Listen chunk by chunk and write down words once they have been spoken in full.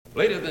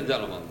Ladies and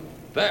gentlemen,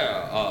 there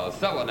are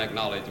 7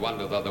 acknowledged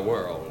wonders of the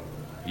world.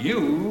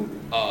 You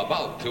are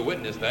about to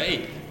witness the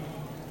 8th.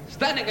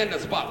 Standing in the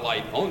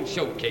spotlight on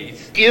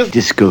Showcase is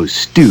Disco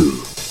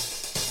Stew.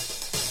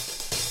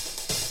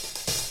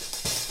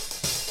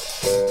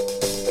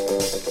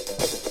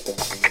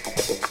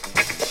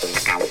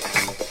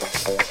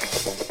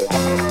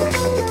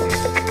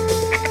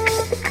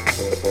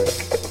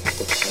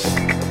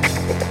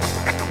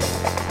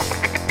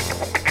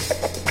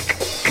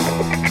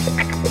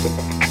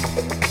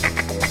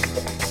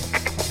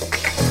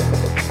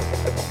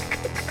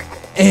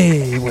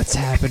 Hey, what's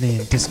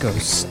happening? Disco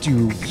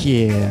Stew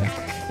here.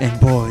 And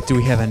boy, do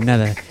we have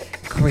another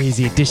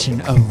crazy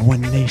edition of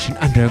One Nation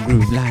Under a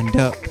Groove lined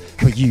up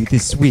for you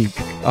this week.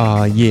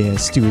 Oh yeah,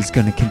 Stu is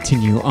gonna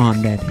continue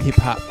on that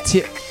hip-hop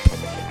tip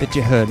that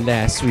you heard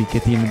last week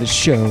at the end of the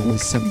show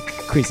with some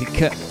crazy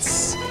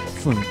cuts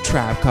from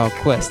Tribe Called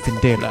Quest and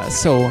De La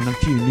Soul and a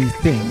few new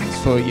things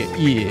for your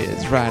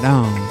ears. Right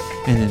on.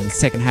 And then the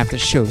second half of the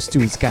show,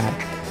 Stu's got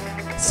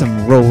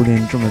some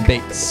roll-in drum and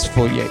bass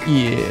for your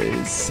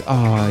ears.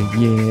 Oh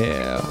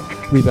yeah,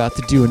 we about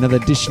to do another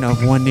edition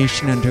of One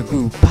Nation Under a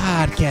Groove,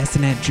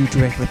 podcasting at you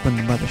directly from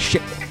the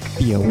mothership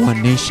via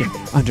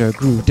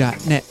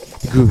onenationunderagroove.net,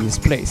 the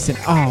grooviest place in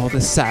all the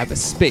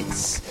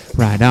cyberspace.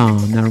 Right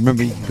on. Now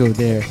remember, you can go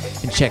there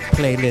and check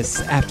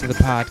playlists after the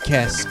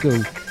podcast.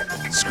 Go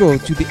scroll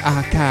through the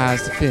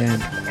archives to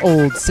find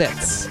old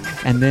sets,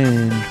 and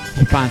then if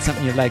you find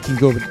something you like, you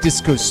can go to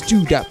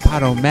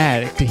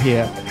discostew.podomatic to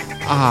hear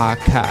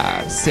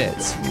archive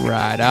sets.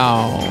 Right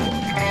on.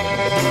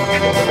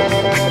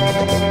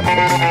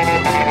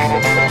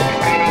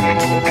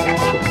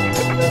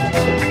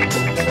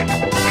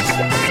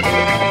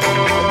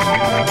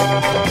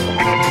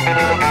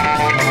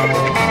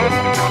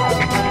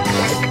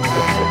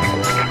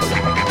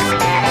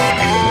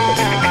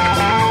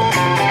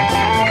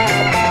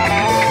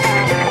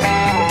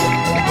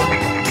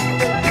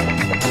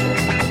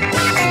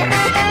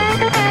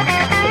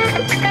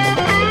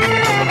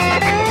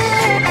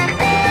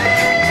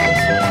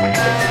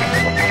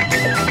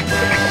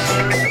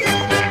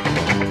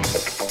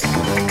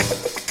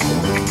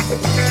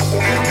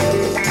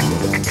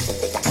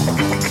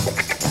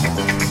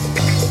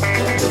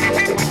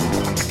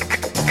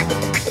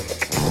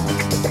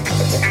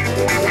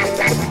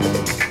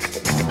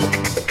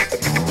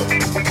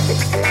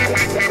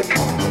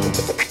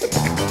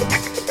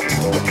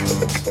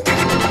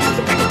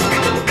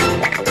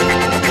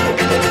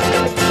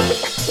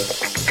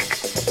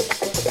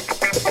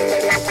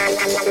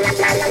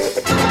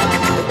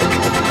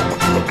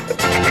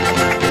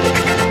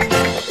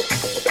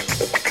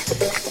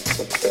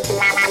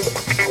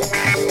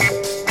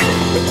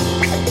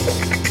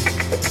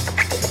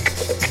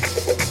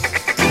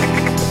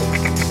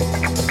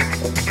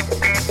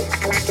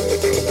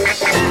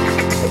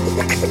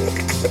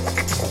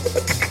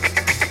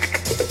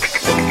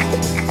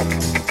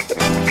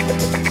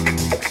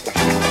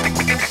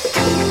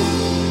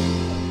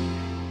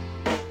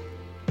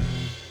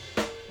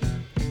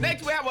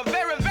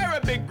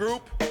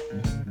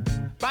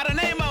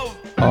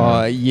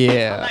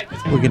 Yeah,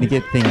 we're gonna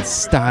get things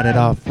started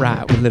off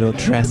right with a little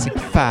Jurassic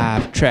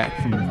 5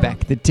 track from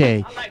back in the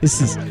day.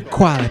 This is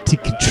Quality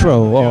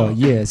Control. Oh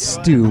yeah,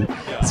 Stu,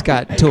 it's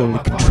got total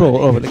control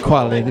over the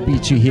quality of the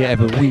beat you hear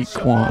every week,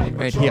 one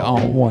right here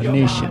on One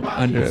Nation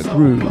Under a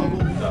Groove.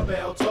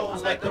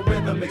 Let the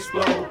rhythm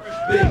explode.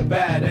 Big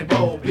bad and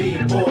bold,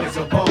 B-boys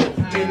are bold.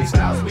 Many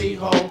styles we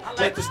hold,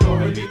 let the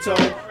story be told.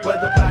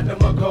 Whether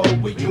platinum or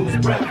gold, we use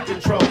breath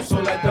control.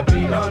 So let the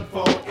beat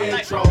unfold.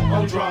 Intro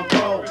on drum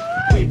roll.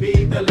 We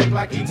beat the lick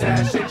like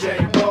Etash and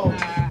J-Roll.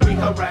 We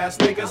harass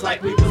niggas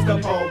like we was the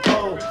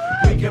po-po.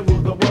 We can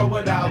rule the world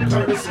without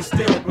Curtis and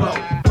still blow.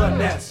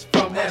 Finesse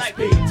from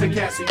SP to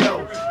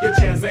Casio. Your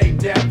chance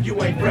ain't deaf,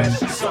 you ain't fresh,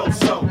 you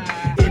so-so.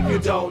 If you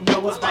don't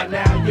know us by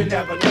now, you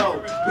never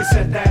know. We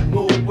set that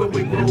move when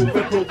we groove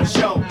and prove the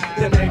show.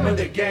 The name of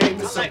the game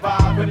is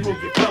survive and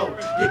prove your flow.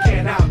 You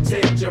can't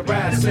outtake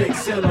Jurassic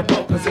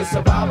syllable, cause it's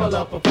survival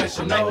of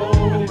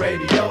professional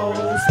radio.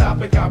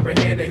 Stop and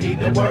comprehend and heed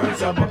the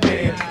words of my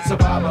pen.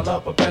 Survival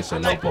of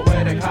professional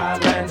poetic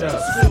Highlander.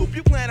 Soup,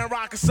 you plan on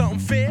rocking something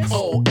fierce?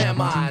 Oh,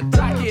 am I?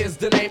 Doc is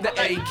the name, the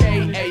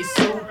AKA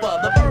Super.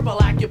 The verbal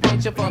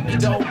acupuncture funky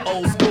dope,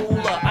 old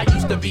schooler. I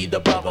used to be the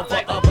brother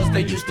for others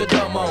they used to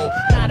dumb on.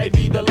 Now they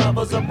be the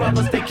lovers of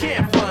brothers they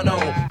can't front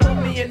on. Put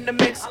me in the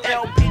mix,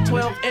 LP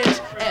 12-inch,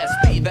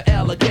 SP the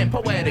elegant,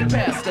 poetic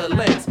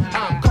pestilence.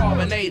 I'm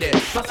carbonated,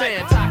 my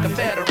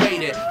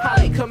anti-confederated,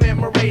 highly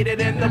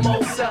commemorated and the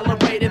most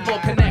celebrated for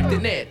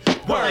connecting it.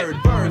 Word,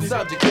 verb,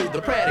 subject to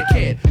the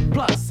predicate.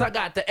 Plus, I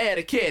got the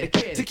etiquette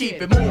to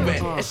keep it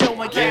moving and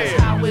showing cats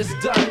how it's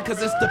done, cause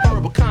it's the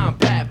verbal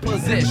combat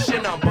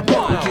position number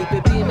one. Keep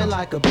it beaming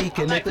like a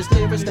beacon. If it's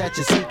lyrics that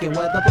you're seeking,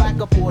 whether black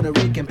or Puerto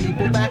Rican,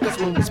 people back us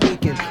when we're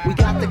speaking. We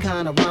got the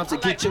kind of rhymes to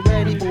get you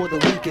ready for the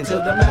weekend. To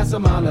the mass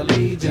amount of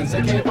legions,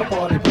 they came for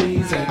party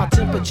pleasing. Our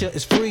temper temperature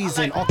is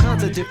freezing. All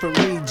kinds of different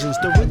regions.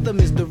 The rhythm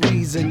is the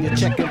reason you're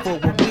checking for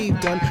what we've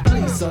done.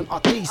 Please, son, our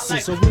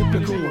thesis. So rip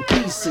it cool in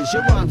pieces.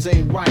 Your rhymes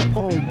ain't right,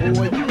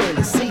 homeboy. You ain't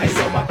a season. Hey,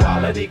 so my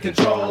quality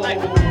control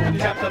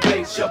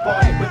captivates your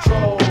body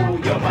patrol.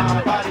 Your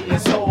mind, body,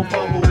 and soul.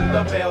 For who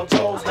the bell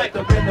tolls, let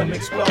the rhythm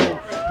explode.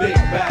 Big,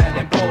 bad,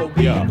 and bold.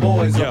 We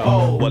boys are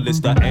bold. Well, it's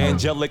the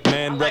angelic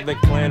man, relic,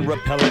 plan,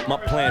 repellent. My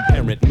planned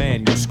parent,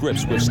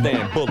 manuscripts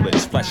withstand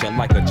bullets. Flashing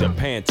like a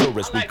Japan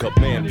tourist. We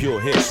command pure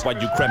hits.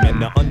 While you cramming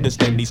to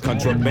understand these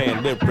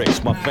contraband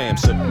lyrics. My fam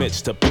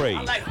submits to pray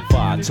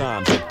 5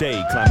 times a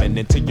day. Climbing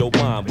into your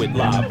mind with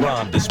live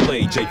rhyme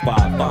display.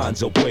 J5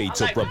 finds a way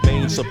to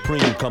remain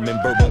supreme. Coming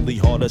verbally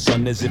harder,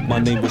 son, as if my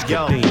name was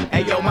Kadeem.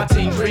 Hey yo, my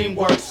team dream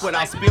works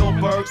without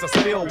Spielbergs or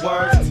spill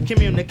words.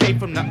 Communicate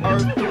from the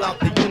earth throughout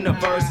the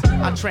universe.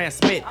 I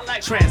transmit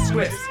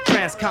transcripts,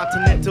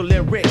 transcontinental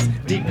lyrics,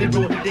 deeply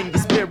rooted in your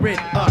spirit.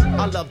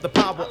 I love the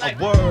power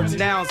of words,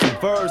 nouns and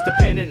verbs,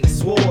 dependent and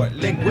sword.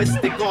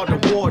 Linguistic art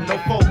award, no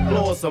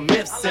folklores or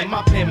myths in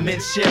my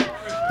penmanship.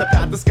 The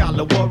path of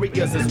scholar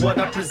warriors is what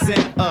I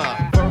present.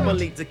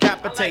 Verbally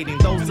decapitating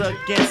those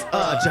against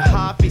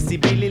Jihad,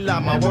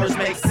 Visibilillah, my words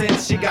make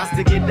sense. You got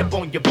to get up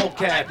on your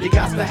vocab. You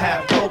got to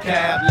have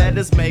vocab.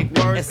 Letters make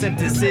words and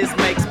sentences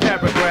makes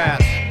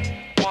paragraphs.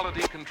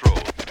 Quality control.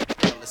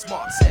 The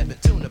smart 7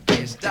 tuna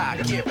fish,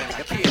 die, Kieran,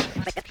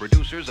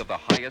 Producers of the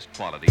highest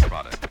quality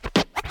product.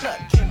 Cut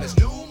Kim's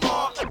new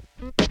mark.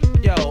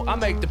 Yo, I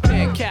make the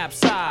pen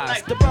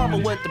capsize. The brother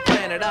with the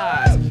planet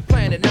eyes.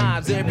 Planet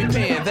knives, every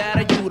pen that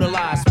I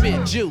utilize.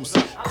 Spit juice,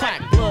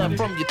 crack blood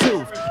from your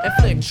tooth.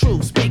 Inflict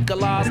truth, speak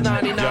Allah's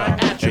 99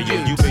 attributes.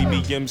 Hey, you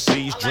baby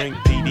MCs drink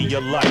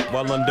Pedialyte.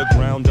 While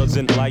underground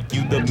doesn't like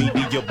you, the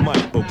media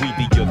might. But we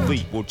the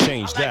elite will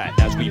change that.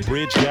 As we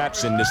bridge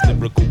gaps in this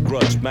lyrical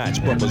grudge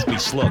match. Brothers, we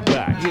slug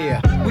back. Yeah,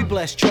 we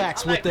bless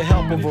tracks with the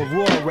help of a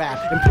raw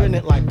rap. And print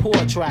it like poor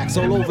tracks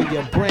all over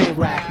your brain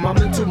rack. My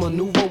mental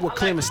maneuver will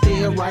clear and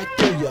steer right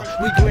through ya.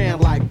 We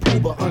grand like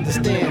Pooba,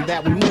 understand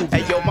that we move.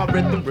 Hey yo, my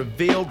rhythm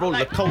reveal,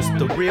 roller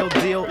coaster, real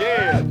deal.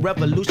 Yeah.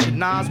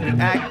 Revolutionize,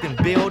 react and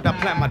build. I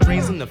plant my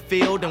dreams in the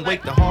field and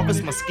wait to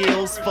harvest my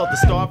skills for the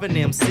starving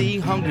MC,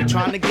 hungry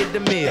trying to get the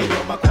meal. Hey,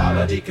 yo, my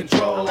quality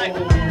control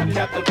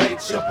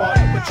captivates your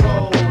body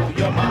patrol.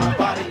 Your mind,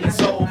 body, and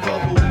soul. For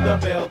who the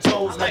bell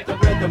tolls, like the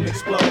rhythm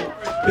explode.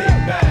 Big,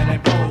 bad,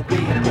 and bold. We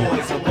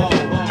boys are bold.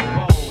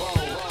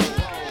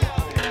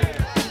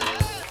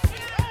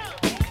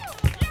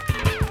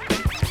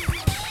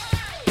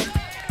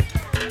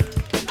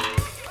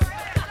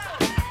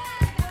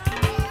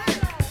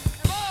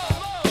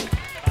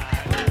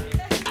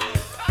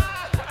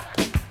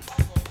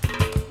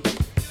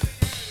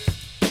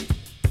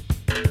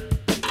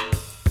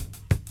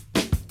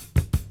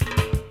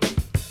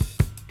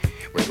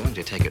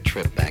 Take a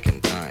trip back in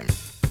time.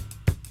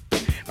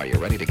 Are you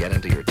ready to get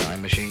into your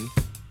time machine?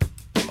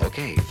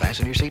 Okay,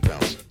 fasten your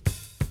seatbelts.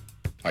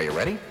 Are you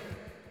ready?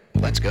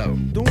 Let's go.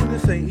 Doing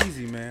this ain't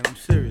easy, man. I'm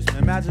serious,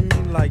 man. Imagine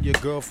meeting like your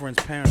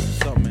girlfriend's parents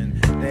or something,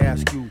 and they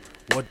ask you,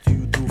 what do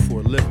you do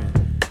for a living?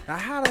 Now,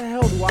 how the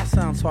hell do I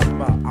sound talking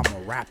about I'm a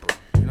rapper?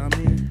 You know what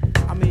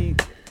I mean,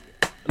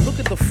 look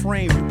at the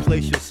frame you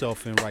place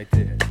yourself in right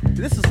there.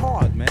 This is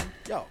hard, man.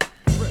 Yo,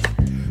 rip.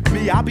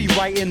 Me, I be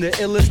writing the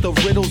illest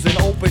of riddles and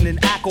opening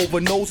act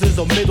over noses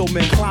of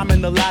middlemen, climbing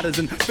the ladders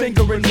and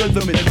fingering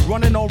rhythm and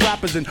running on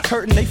rappers and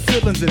hurting they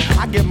feelings. And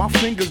I get my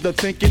fingers to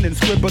thinking and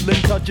scribbling,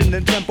 touching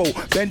in tempo,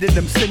 bending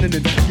them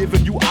synonyms,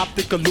 giving you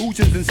optic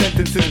illusions and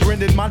sentences.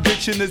 Grinning, my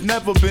diction has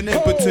never been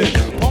impotent.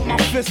 On my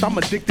fist, I'm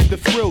addicted to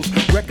thrills.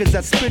 Records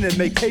that spin and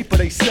make paper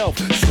they self.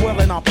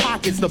 Swelling our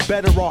pockets, the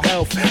better our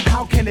health.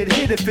 How can it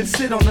hit if it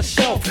sit on the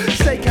shelf?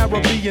 Say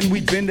Caribbean,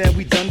 we been there,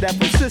 we done that.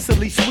 From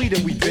Sicily,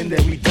 Sweden, we been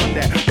there, we done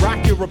that.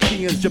 Rock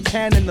Europeans,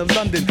 Japan and the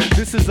London.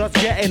 This is us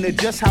getting it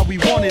just how we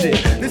wanted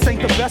it. This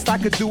ain't the best I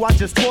could do, I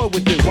just toy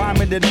with it.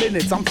 Rhyming in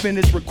minutes, I'm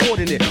finished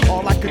recording it.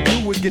 All I could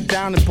do was get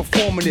down and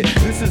performing it.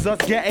 This is us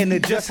getting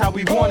it just how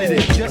we wanted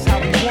it. Just how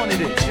we wanted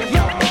it. Just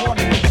how we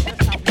wanted it.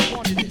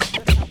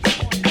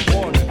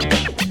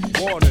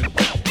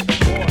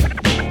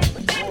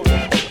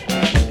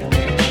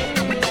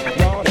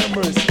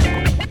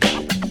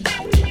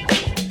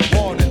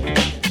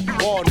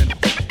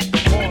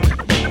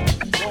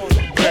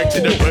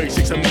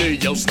 I'm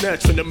Neo,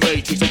 snatched from the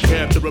matrix, and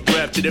capture a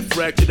rap to the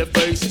fracture the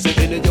faces, and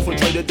then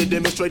infiltrated the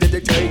demonstrated the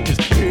takers.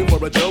 Here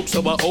for a joke, so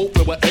I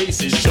open with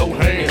aces. Show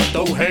hands,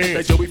 throw hands,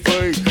 they show we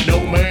fade. No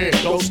man,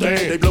 don't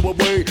stand, they blow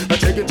away. I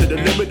take it to the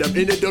limit, I'm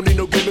in it, don't need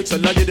no gimmicks. I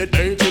like it, that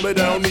ain't timid,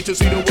 I don't need to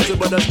see the wizard,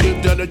 but I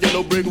skip down the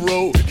yellow brick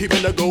road.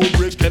 Keeping the gold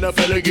bricks, can I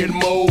fella get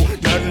more?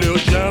 Not Lil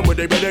John, but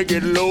they better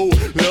get low.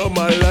 Love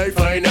my life,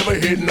 I ain't never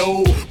hit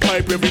no.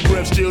 Pipe every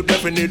breath, still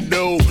definite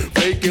no.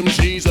 Fake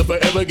MCs, I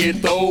forever get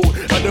thrown.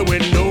 Out the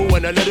window,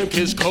 and I let them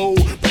kiss cold.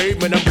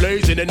 Pavement, I'm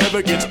blazing, it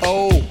never gets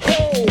old.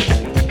 Oh.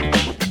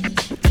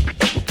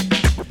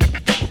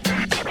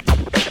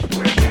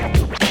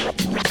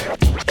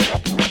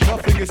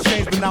 Nothing has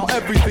changed, but now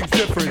everything's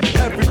different.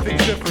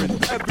 Everything's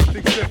different.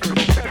 Everything's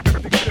different.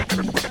 Everything's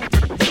different.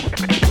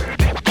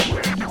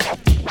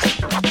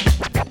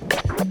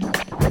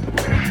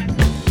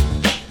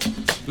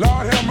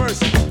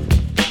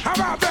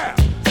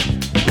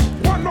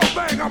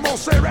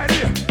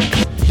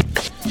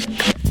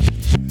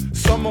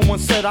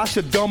 Someone said I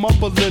should dumb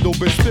up a little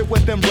bit. Spit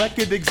what them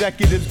record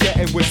executives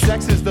getting with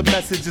sex is the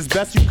message. It's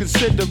best you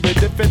consider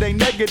it. If it ain't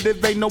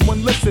negative, ain't no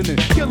one listening.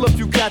 Kill a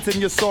few cats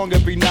in your song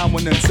every now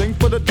and then. Sing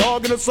for the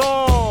dog in the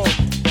song.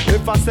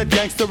 If I said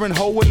gangster and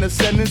hoe in the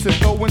sentence and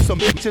throwing some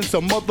bitch and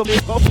some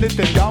motherfucker,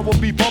 then y'all will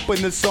be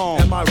bumping this song.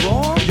 Am I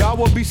wrong? Y'all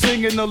will be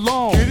singing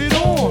along. Get it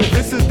on.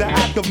 This is the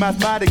act of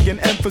mathematics and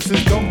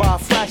emphasis done by a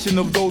fraction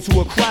of those who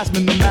are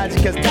craftsmen. The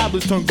magic as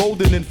tablets turn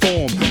golden in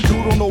form.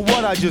 You don't know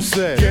what I just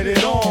said. Get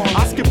it on.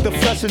 I skip the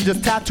flesh and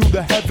just tattoo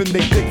the heaven.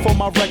 They dig for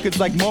my records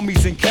like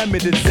mummies and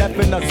Kemet. It's Zeph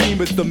and Azeem.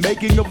 It's the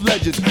making of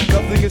legends.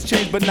 Nothing has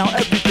changed, but now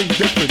everything's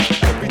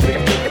different.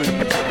 Everything's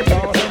different.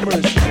 Lord have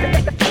mercy.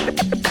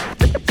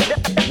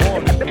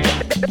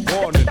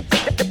 Warning.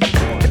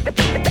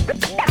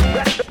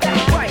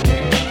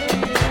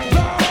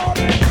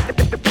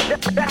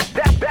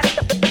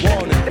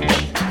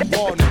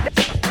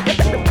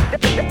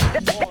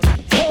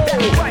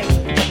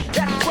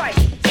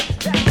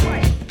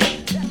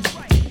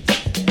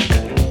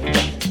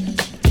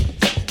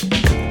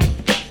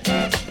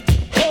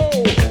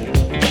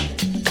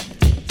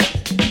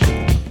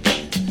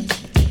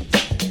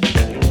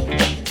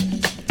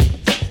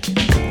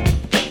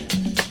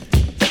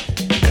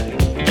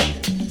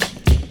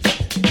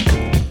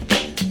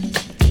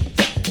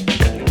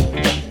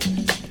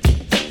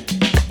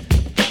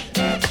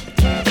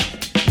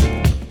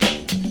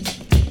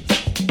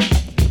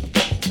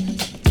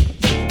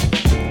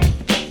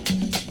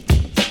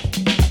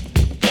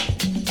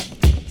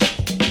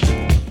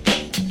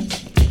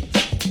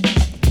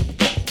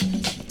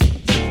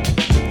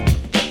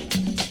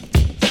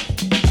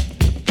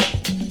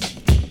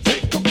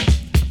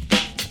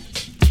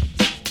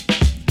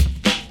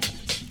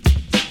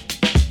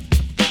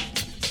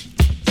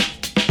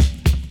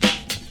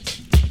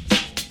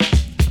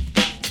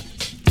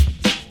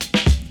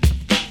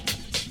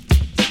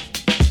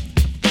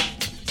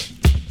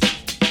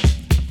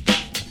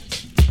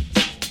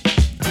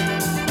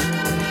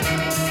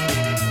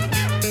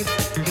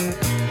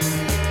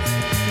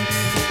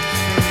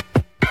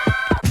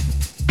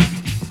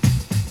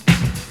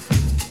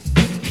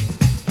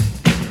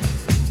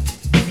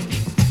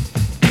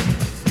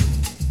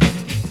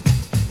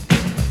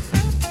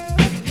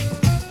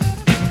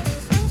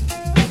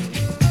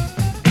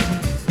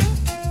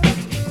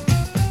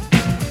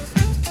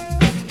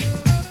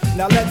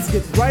 Now let's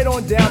get right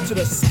on down to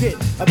the skit.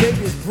 A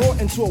baby is brought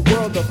into a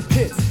world of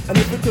pits. And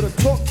if it could have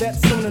talked that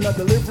soon in a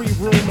delivery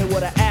room, it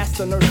would have asked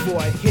the nurse for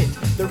a hit.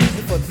 The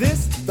reason for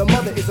this, the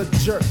mother is a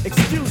jerk.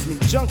 Excuse me,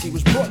 junkie,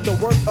 which brought the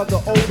work of the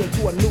old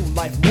into a new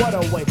life. What a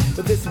way.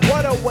 But this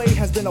what a way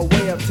has been a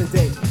way of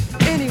today.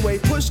 Anyway,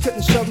 push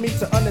couldn't shove me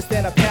to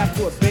understand a path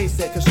to a base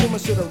set. Consumer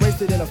should have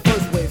raced it in a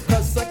first wave.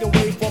 Cause second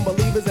wave from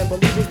believers and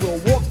believers will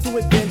walk to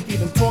it, then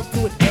even talk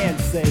to it and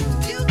say,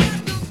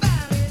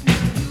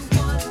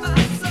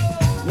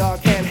 y'all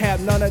can't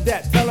have none of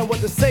that. Tell them what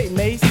to say,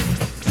 Mace.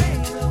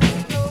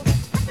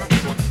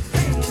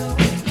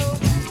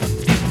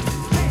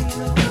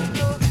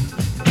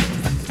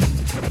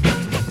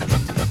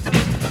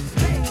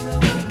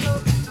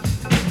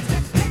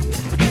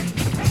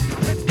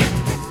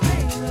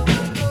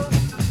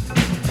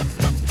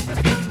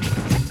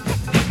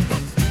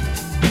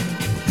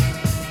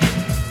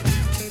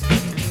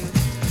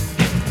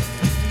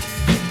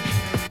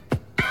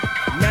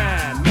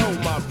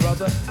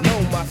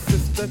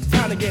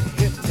 Get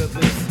hip to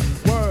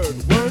this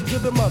word to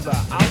the mother.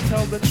 I'll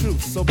tell the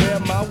truth, so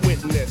bear my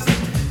witness.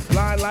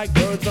 Blind like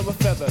birds of a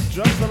feather,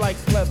 drugs are like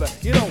pleather.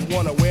 You don't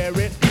wanna wear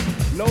it.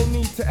 No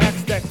need to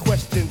ask that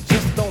question,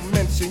 just don't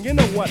mention. You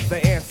know what the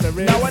answer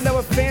is. Now I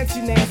never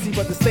fancy Nancy,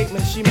 but the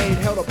statement she made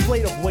held a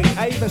plate of weight.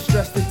 I even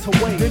stressed it to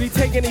wait. Did he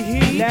take any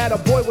heed? Nah, the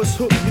boy was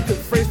hooked. You could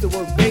phrase the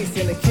word bass,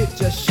 and the kid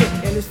just shook.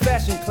 In his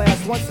fashion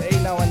class, once A,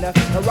 now and F.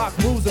 The rock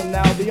rules him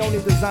now. The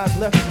only designs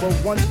left were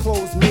once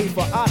clothes made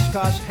for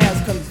Oshkosh has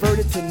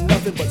converted to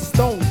nothing but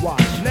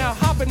stonewash. Now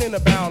hopping in a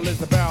barrel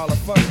is a barrel of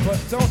fun, but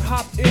don't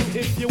hop in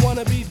if you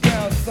wanna be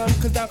down, son.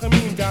 Cause down can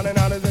mean down and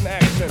out is an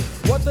action.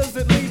 What does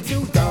it lead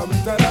to?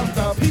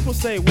 Dum-da-dum-dum. People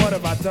say, what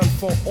have I done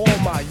for all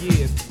my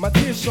years? My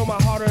tears show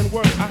my hard-earned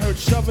work. I heard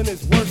shoving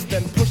is worse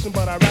than pushing,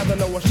 but I'd rather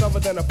know a shover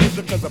than a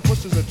pusher, cause a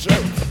pusher's a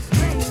jerk.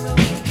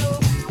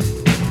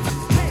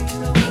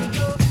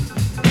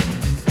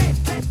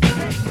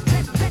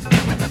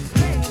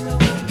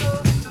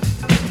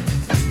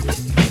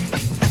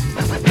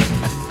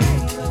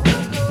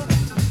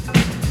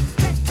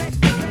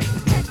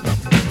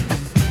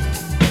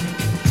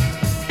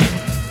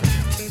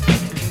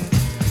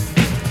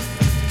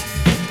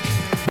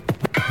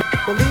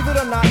 Believe it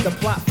or not, the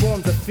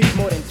platform's a feat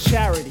more than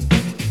charity.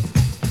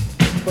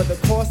 But the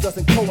cost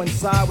doesn't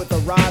coincide with the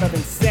ride of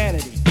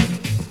insanity.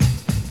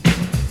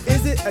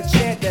 Is it a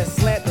chant that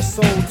slant the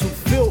soul to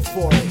feel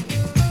for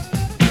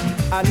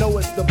it? I know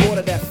it's the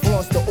border that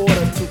flaunts the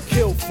order to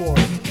kill for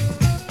it.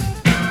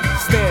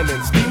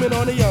 Standing, steaming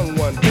on a young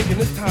one, thinking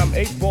this time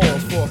 8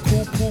 balls for a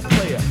cool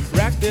player.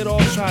 Racked it all,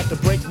 tried to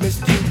break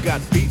Miss Q,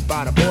 got beat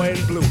by the boy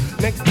in blue.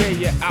 Next day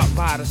you're out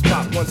by the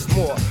spot once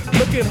more.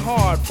 Look looking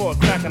hard for a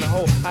crack in the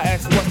hole. I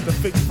asked what's the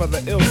fix for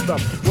the ill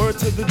stuff. Word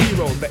to the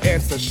zero, the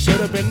answer should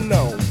have been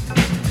no.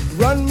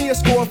 Run me a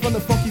score from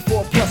the funky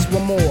 4 plus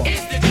one more.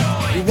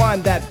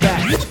 Rewind that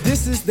back.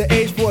 This is the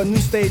age for a new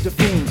stage of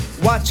fiend.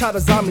 Watch how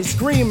the zombies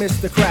scream, it's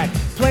the crack.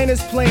 Plain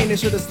is plain, they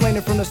should have slain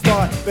it from the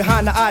start.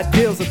 Behind the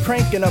ideals of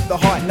cranking up the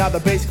heart. Now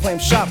the bass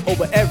claims shop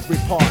over every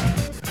part.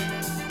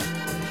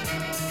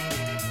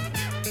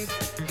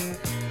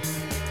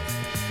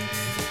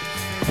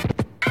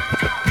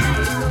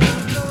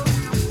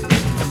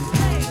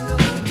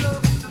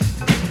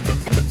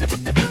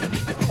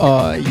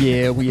 Oh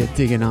yeah, we are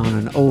digging on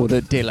an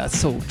older De La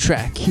Soul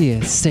track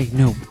here, Say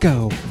No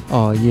Go.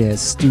 Oh yeah,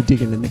 Stu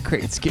digging in the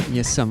crates, getting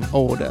you some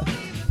older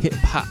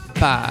hip-hop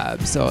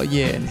vibes. Oh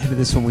yeah, and ahead of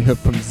this one we heard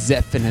from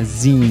Zeph and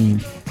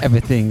Azeem,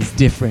 Everything's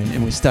Different.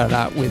 And we started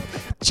out with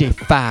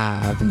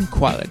J5 and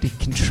Quality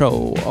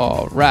Control.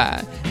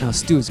 Alright, now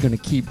Stu is going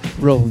to keep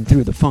rolling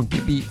through the funky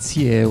beats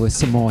here with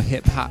some more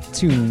hip-hop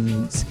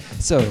tunes.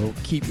 So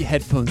keep your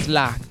headphones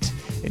locked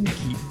and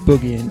keep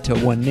boogieing to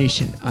One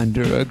Nation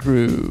Under a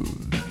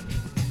Groove.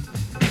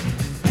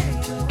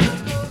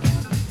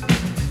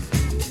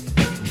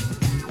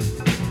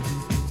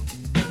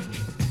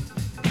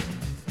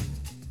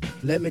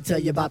 Let me tell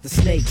you about the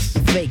snakes,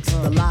 the fakes,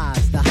 the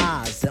lies, the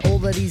highs, and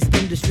all of these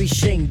industry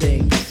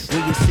shingdings.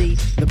 Where you see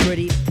the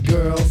pretty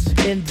girls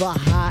in the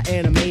high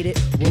animated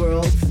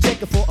world.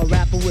 Check it for a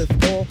rapper with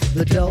all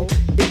the dough.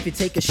 If you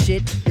take a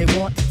shit, they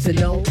want to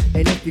know.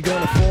 And if you're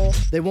gonna fall,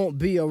 they won't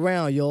be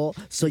around, y'all.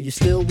 So you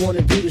still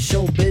wanna do the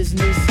show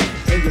business?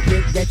 And you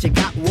think that you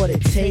got what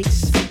it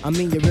takes? I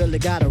mean, you really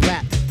gotta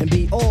rap and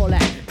be all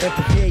that. And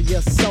prepare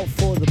yourself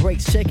for the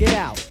breaks. Check it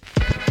out.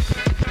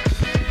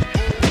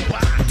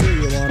 Do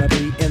you wanna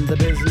be in the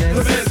business?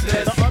 The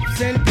business. The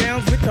ups and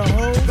downs with the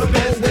hoes. The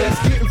business.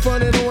 Getting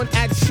fronted on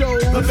at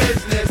shows. The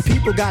business.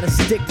 People gotta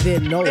stick their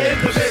nose. In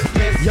the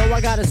business. Yo, I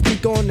gotta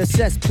speak on the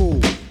cesspool.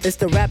 It's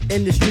the rap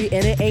industry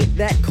and it ain't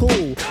that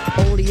cool.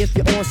 Only if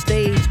you're on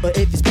stage or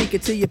if you're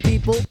speaking to your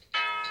people.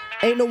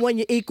 Ain't no one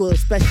you equal,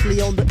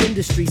 especially on the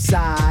industry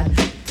side.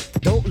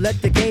 Don't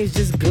let the games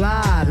just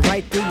glide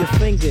right through your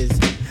fingers.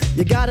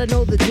 You gotta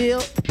know the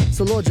deal,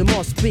 so Lord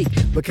Jamal speak,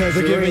 because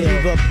we're giving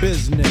you the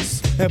business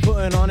and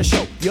putting on a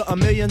show. You're $1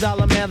 million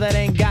man that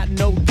ain't got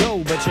no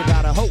dough, but you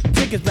gotta hope.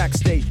 Tickets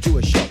backstage to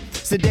a show.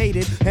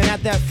 Sedated, and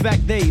at that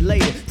fact they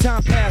elated.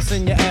 Time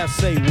passing, your ass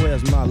say,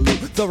 where's my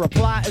loot? The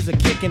reply is a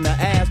kick in the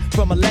ass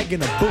from a leg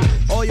in a boot.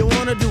 All you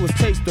wanna do is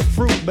taste the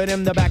fruit, but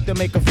in the back to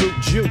make a fruit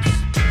juice.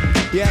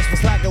 You ask for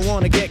slack and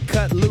wanna get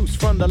cut loose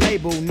from the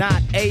label,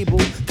 not able,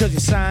 cause you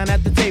sign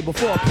at the table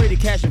for a pretty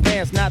cash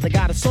advance. Now they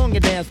got a song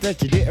and dance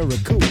that you didn't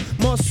recoup.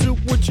 More soup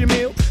with your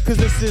meal, cause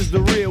this is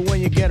the real when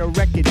you get a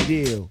record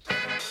deal.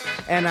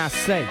 And I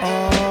say,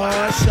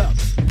 oh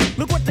shucks,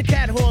 look what the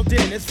cat hauled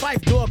in. It's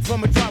Fife Dog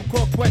from a Tribe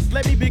Called Quest.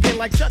 Let me begin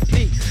like Chuck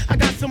D. I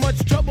got so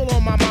much trouble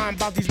on my mind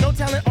about these no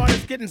talent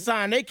artists getting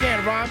signed. They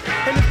can't rhyme,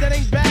 and if that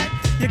ain't bad,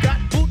 you got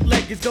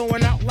bootleggers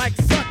going out like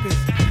suckers.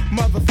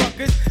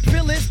 Motherfuckers,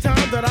 feel it's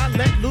time that I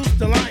let loose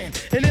the lion.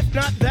 And if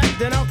not that,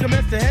 then I'll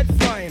commence the head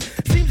flying.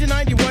 Seems in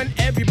 91,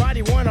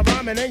 everybody wanna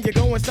rhyme, and then you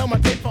go and sell my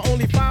tape for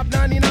only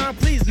 $5.99.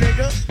 Please,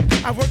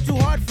 nigga, I worked too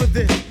hard for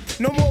this.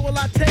 No more will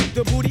I take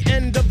the booty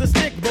end of the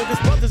stick. Bogus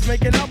brothers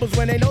making albums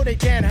when they know they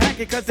can't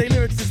hack it, cause they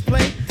lyrics is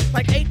played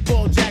like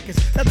 8-ball jackets.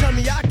 Now tell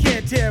me I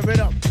can't tear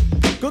it up.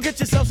 Go get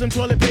yourself some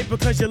toilet paper,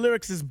 cause your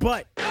lyrics is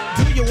butt.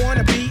 Do you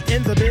wanna be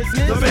in the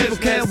business? The people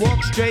can't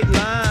walk straight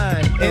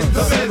line.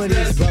 Some of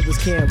these brothers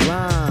can't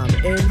rhyme.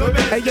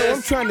 Hey yo,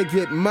 I'm trying to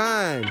get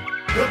mine.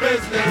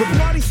 The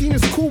party scene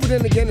is cool, but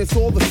then again it's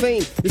all the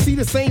same. You see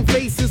the same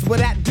faces, but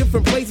at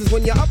different places.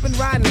 When you're up and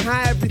riding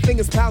high, everything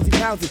is pousy.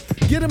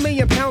 Get $1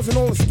 million and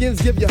all the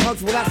skins give you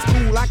hugs. Well, that's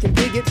cool, I can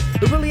dig it.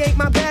 It really ain't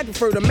my bag,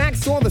 prefer the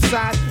max on the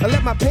side. I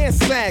let my pants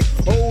sag.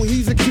 Oh,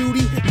 he's a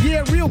cutie.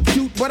 Yeah, real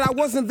cute, but I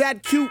wasn't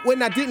that cute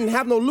when I didn't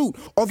have no loot.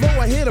 Although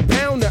I hit a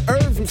pound of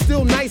herbs, I'm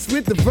still nice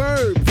with the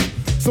verbs.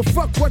 So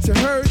fuck what you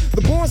heard.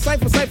 The born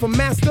cipher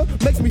master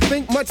makes me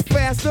think much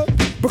faster.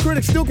 But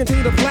critics still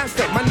continue to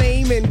plaster my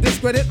name and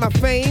discredit my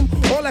fame.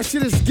 All that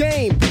shit is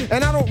game,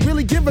 and I don't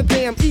really give a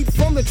damn. Eat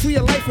from the tree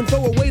of life and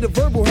throw away the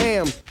verbal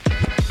ham.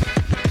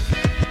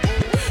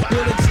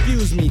 Well,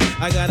 excuse me,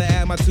 I gotta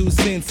add my 2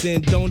 cents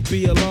in. Don't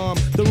be alarmed.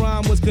 The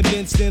rhyme was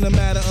condensed in a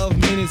matter of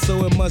minutes,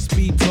 so it must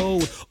be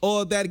told.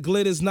 All that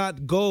glitter's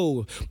not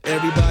gold.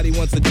 Everybody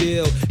wants a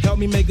deal. Help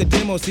me make a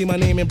demo. See my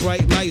name in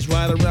bright lights.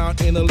 Ride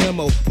around in a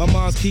limo. My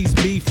mom keeps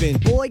beefing.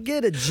 Boy,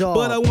 get a job.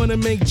 But I wanna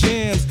make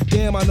jams.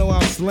 Damn, I know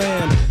I'll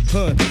slam.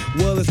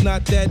 Well, it's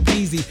not that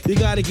easy. You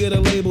gotta get a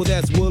label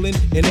that's willing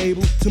and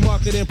able to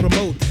market and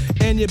promote.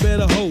 And you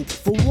better hope.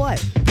 For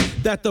what?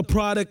 That the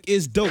product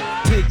is dope.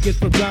 Take it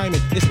for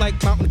diamond. It's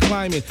like mountain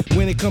climbing.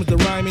 When it comes to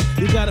rhyming,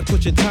 you gotta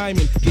put your time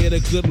in. Get a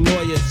good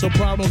lawyer so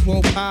problems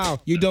won't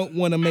pile. You don't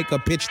wanna make a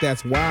pitch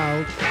that's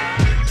wild.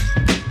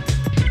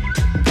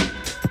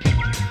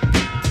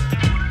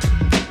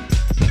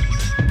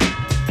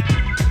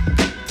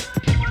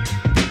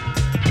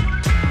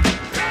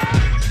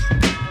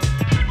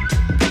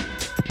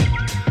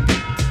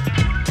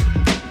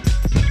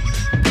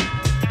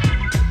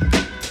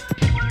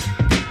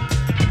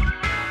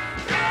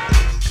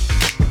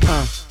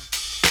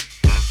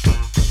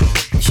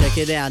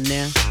 it out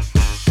now.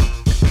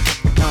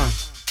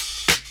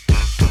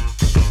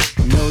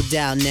 No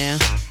doubt now.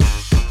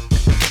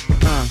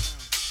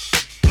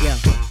 Yeah.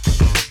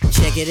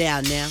 Check it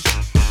out now.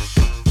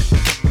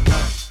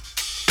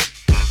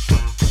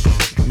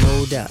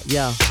 No doubt,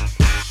 yo.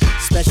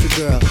 Special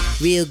girl,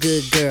 real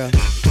good girl.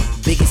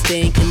 Biggest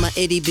thing in my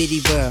itty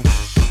bitty world.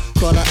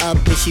 Call her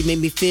up and she made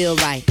me feel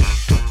right.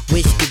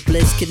 Wish the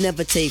bliss could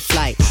never take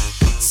flight.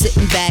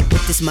 Sitting back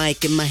with this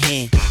mic in my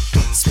hand.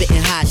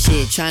 Spitting hot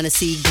shit, trying to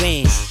see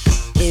grand.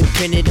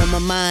 Imprinted on my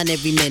mind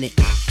every minute.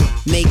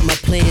 Make my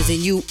plans and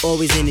you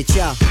always in it,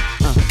 y'all.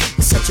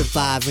 It's such a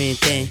vibrant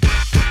thing.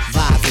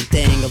 Vibrant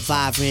thing, a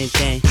vibrant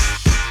thing.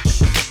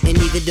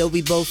 And even though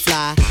we both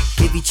fly,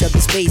 give each other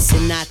space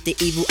and not the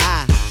evil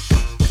eye.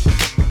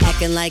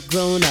 Acting like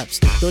grown-ups,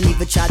 don't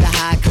even try to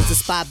hide cause the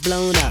spot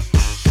blown up.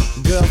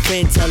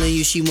 Girlfriend telling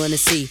you she wanna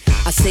see.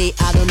 I say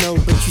I don't know,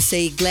 but you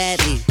say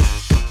gladly.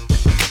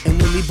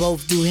 And when we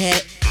both do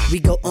head, we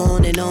go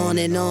on and on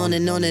and on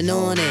and on and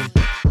on and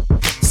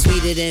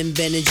sweeter than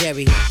Ben and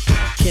Jerry.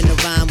 Can I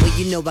rhyme? Well,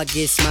 you know I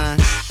get mine.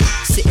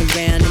 Sitting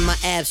around in my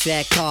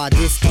abstract car.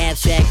 This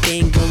abstract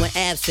thing going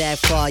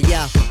abstract far,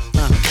 yeah.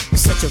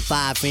 It's such a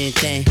vibrant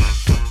thing.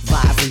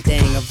 Vibrant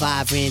thing, a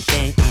vibrant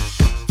thing.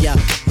 Yeah,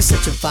 it's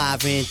such a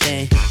vibrant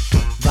thing.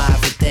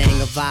 Vibrant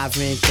thing, a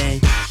vibrant thing.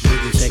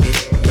 Check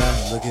it,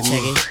 yeah, look at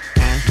check me.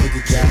 Look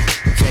at ya,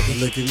 check it,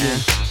 look at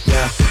me.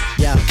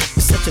 Yeah,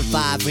 it's such a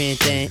vibrant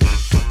thing.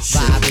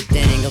 Vibrant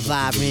thing, a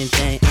vibrant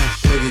thing.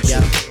 Look at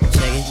ya,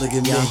 check it, look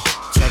at me.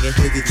 Check it,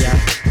 look at ya,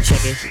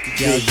 check it,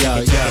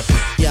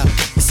 yeah.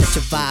 It's such a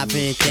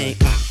vibrant thing.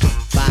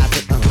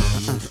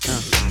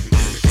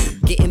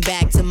 Getting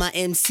back to my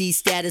MC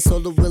status,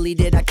 all the willy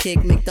that I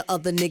kick make the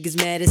other niggas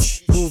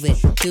maddest. Moving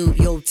through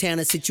your town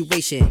and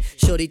situation.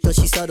 Shorty thought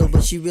she subtle,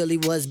 but she really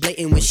was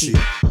blatant when she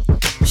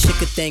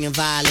shook a thing and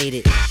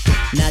violated.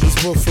 Now these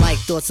wolf-like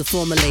thoughts are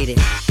formulated.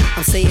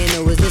 I'm saying,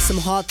 oh, is this some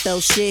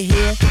heartfelt shit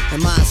here?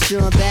 Am I a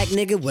strong back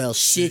nigga? Well,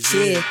 shit,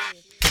 yeah.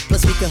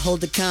 Plus we could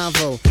hold a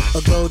convo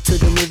or go to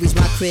the movies,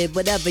 my crib,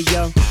 whatever,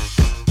 yo.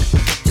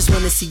 Just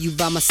wanna see you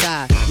by my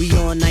side. We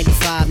on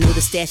 95, know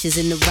the stash is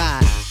in the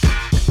ride.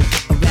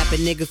 A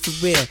rapping nigga for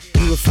real.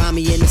 You would find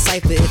me in the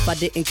cypher if I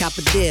didn't cop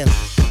a deal.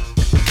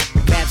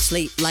 Rap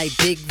slate like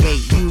big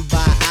weight. You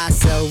buy, I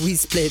sell, we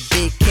split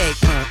big cake.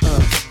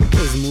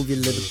 Just move your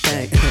little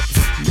thing.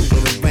 Move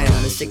it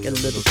around and shake a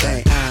little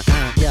thing.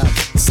 Yeah,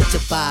 it's such a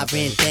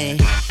vibrant thing.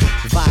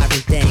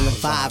 Vibrant thing, a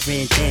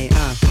vibrant thing.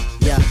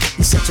 Yeah,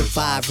 it's such a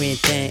vibrant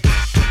thing.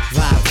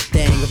 Vibrant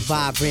thing, a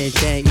vibrant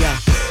thing. Yeah,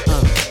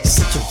 it's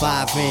such a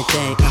vibrant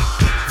thing.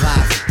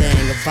 Vibrant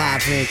thing, a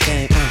vibrant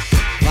thing.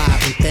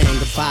 Vibrant thing,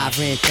 a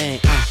vibrant thing.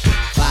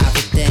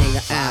 Vibrant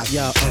thing, out,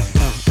 yo,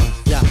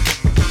 yeah.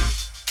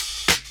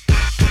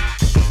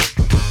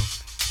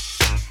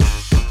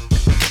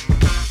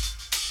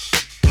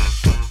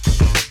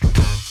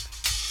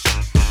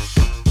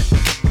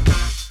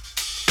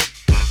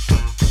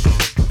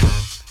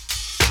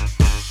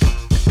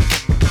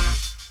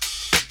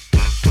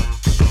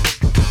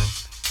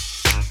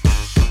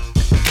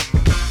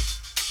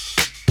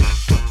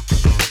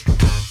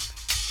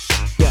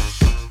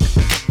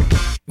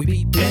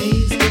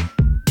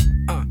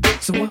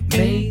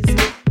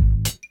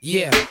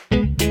 Yeah,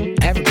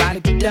 everybody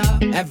get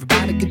up,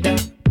 everybody get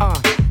up,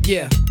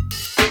 yeah.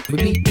 We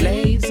be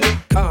blazing,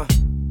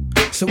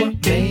 so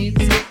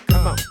amazing,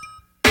 come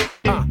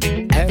on.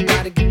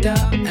 Everybody get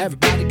up,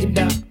 everybody get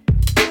up,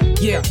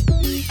 yeah.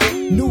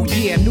 New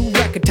year, new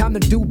record, time to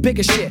do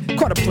bigger shit.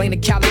 Caught a plane to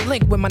Cali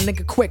Link with my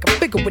nigga Quik. I'm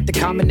bigger with the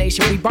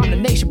combination. We bomb the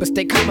nation, but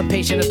stay calm and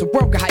patient as the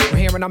world get hype from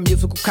hearing our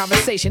musical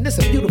conversation. This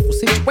a beautiful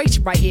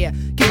situation right here.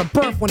 Giving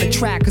birth on the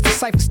track, cause the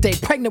cypher stay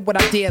pregnant with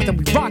ideas and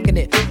we rocking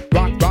it.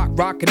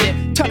 Rocking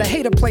it. Tell the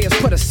hater players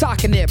put a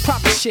sock in it.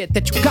 Proper shit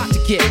that you got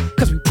to get.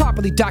 Cause we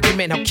properly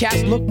document how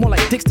cats look more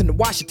like dicks than the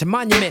Washington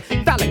Monument.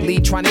 Validly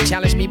trying to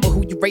challenge me, but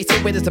who you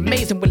racing with is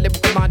amazing with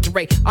lyrical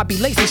lingerie. I be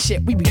lacing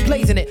shit, we be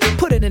blazing it.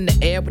 Put it in the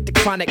air with the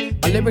chronic.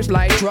 My lyrics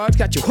like drugs,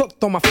 got you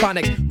hooked on my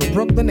phonics. From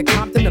Brooklyn to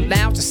Compton, the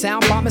lounge, the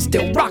sound bomb is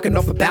still rocking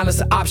off a balance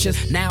of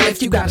options. Now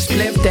if you got a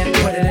split, then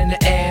put it in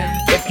the air.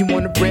 If you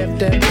wanna rip,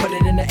 then put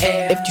it in the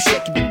air. If you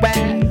shaking your back,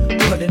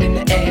 put it in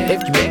the air.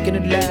 If you making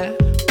it laugh,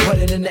 put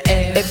it in the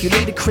air. If you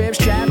leave the crib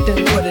strapped,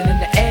 then put it in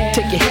the air.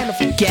 Take your hand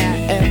off your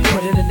gas and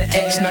put it in the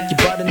air. Snuck your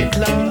butt in the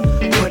club,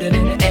 put it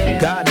in the air.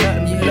 Got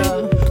nothing you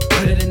love,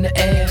 put it in the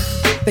air.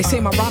 They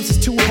say my rhymes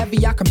is too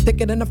heavy, I come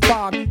thicker than a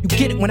fog. You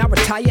get it when I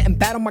retire and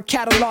battle my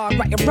catalog.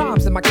 Writing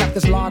rhymes in my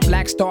captain's log.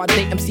 Black Star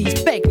date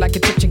MCs fake like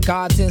Egyptian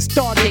gods in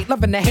Stargate.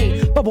 Loving the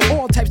hate, bubble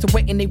all types of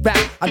weight in they rap.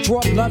 I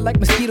draw blood like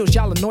mosquitoes,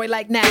 y'all annoy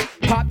like gnats.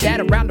 Pop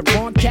that around the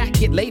wrong cat,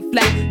 get laid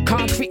flat.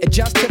 Concrete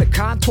adjust to the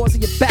contours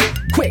of your back.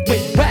 Quick,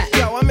 wait, back.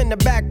 Yo, I'm in the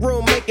back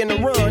room making a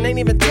run. Ain't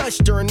even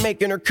touched her and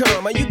making her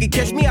come. Or you can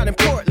catch me out in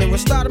Portland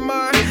with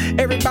Stoudemire.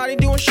 Everybody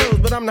doing shows,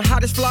 but I'm the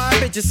hottest fly.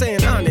 Bitches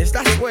saying honest,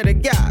 I swear to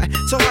God.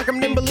 So how come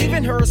them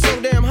believing her is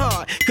so damn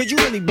hard? Could you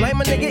really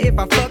blame a nigga if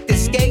I fucked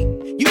this skate?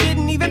 You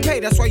didn't even pay,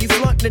 that's why you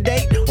flunked the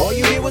date. All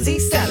you did was eat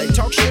salad,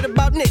 talk shit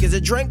about about niggas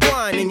that drank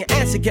wine and your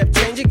answer kept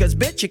changing, cause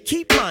bitch, you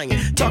keep lying.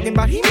 Talking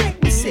about he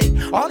make me sick.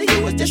 All he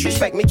do is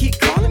disrespect me, keep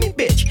calling me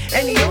bitch.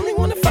 And he only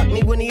wanna fuck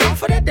me when he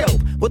offer that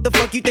dope. What the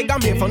fuck you think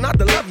I'm here for? Not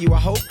to love you, I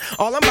hope.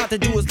 All I'm about to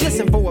do is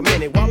listen for a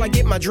minute while I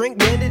get my drink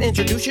blended,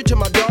 introduce you to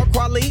my dog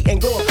Kweli,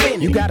 and go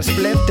offend. You gotta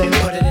split, then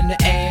put it in the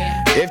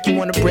air. If you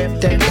wanna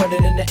rip, then put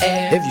it in the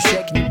air. If you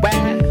shaking your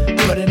whack,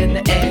 put it in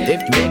the air.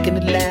 If you making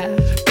it laugh,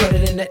 put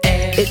it in the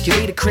air. If you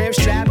need a crib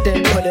strap,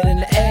 then put it in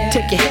the air.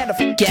 Take your hand off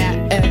your gap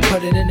and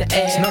put it in the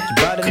air. Smoke your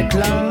butt in the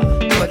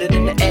club, put it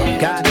in the air.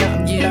 Got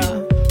nothing, yeah,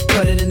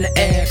 put it in the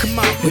air. Come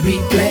on, we be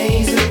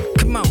blazing,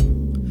 come on,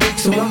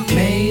 so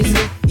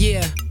amazing,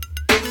 yeah,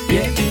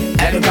 yeah.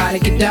 Everybody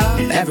get up,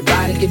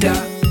 everybody get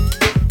up,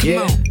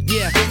 yeah,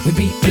 yeah. We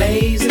be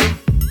blazing,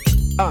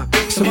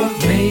 so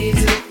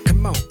amazing.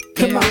 Come on,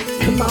 come on,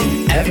 come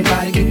on.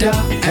 Everybody get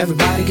up,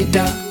 everybody get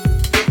up.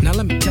 Now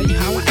let me tell you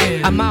how I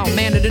am. I'm out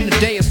mannered in the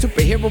day, a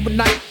superhero at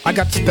night. I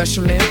got the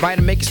special invite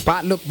to make your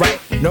spot look right.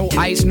 No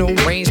ice, no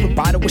rains, no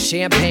bottle with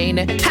champagne.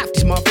 And half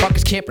these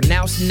motherfuckers can't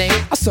pronounce the name.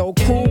 I'm so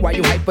cool, why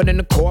you hyper in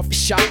the coffee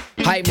shop?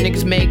 Hype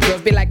niggas make girls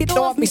be like, get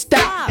off me,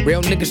 stop.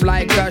 Real niggas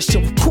like us, so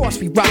of course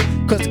we rock.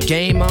 Cause the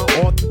game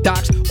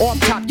unorthodox. Off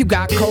top, you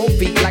got cold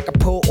feet like I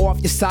pull off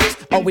your socks.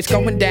 Always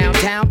going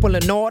downtown,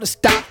 pulling all the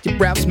stop. Your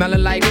breath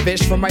smelling like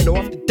fish from right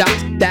off the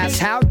docks. That's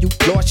how you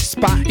lost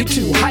your spot. You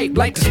too hype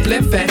like the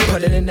spliff and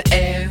put it in the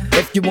air.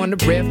 If you wanna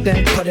riff,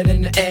 then put it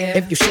in the air.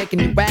 If you shaking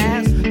your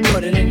ass,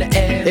 put it in the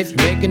air. If you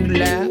making it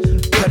laugh,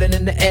 put it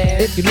in the air.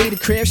 If you need a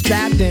crib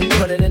strap, then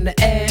put it in the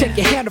air. Take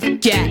your hand off your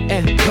gat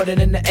and put it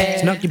in the air.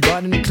 Snuck your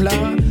butt in the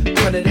club,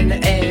 put it in the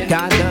air.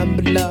 Got nothing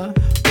but love,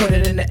 put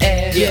it in the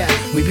air. Yeah,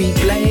 we be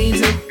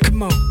blazing,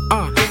 come on,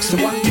 so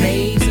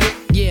amazing.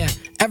 Yeah,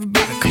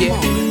 everybody come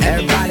on,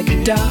 everybody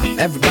get up,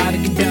 everybody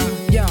get up.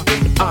 Yo,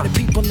 all the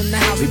people in the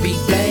house, we be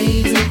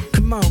blazing,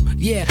 come on,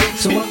 yeah,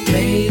 so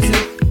amazing.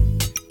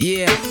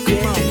 Yeah,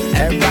 come on,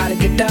 everybody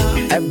get up,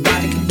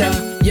 everybody get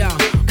up. Yo,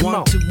 come on,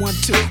 1, 2, 1,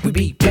 2, we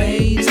be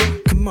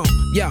blazing. Come on,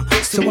 yo,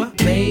 so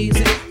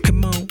amazing.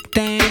 Come on,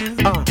 damn.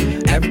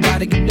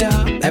 Everybody get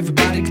up,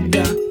 everybody get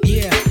up.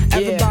 Yeah,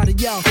 everybody,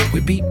 yo,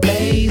 we be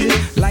blazing.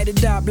 Light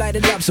it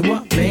up, so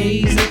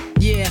amazing.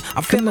 Yeah,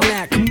 I'm feeling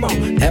that. Come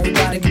on,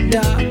 everybody get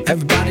up,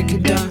 everybody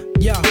get up.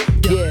 Yo,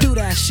 yeah, do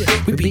that shit.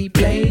 We be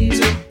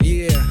blazing.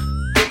 Yeah,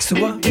 so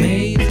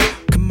amazing.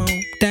 Come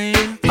on,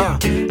 damn.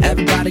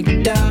 Everybody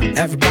get up,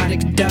 everybody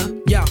get up.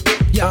 Yo,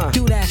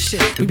 do that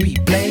shit. We be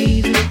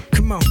blazing.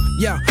 Come on,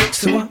 yo,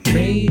 so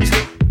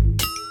amazing.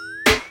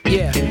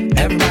 Yeah,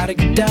 everybody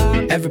get up,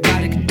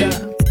 everybody get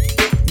up.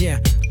 Yeah,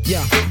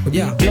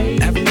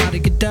 everybody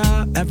get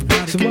up,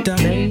 everybody get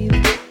up.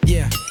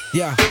 Yeah,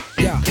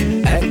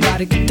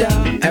 everybody get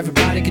up,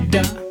 everybody get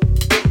up.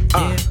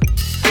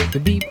 We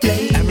be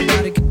blazing.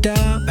 Everybody get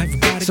up,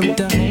 everybody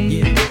get up.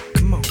 Yeah,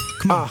 come on,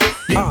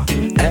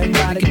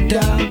 everybody get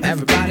up,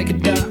 everybody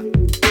get up.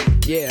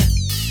 Yeah.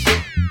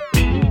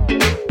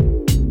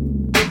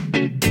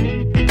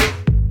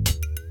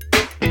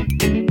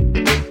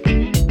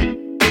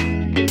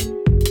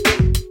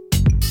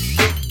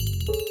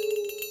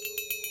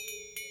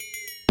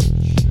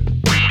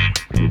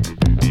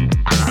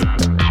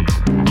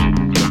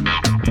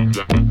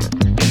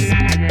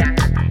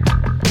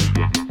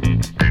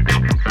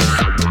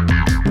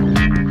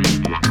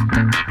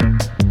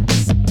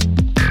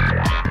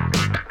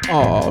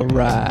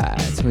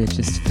 Alright, so we're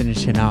just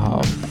finishing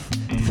off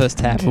the first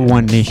half of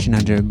One Nation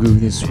Under a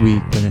Groove this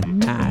week with a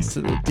nice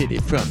little ditty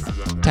from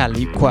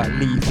Talib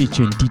Kweli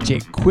featuring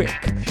DJ Quik.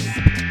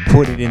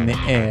 Put it in the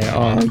air.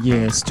 Oh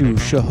yeah, Stu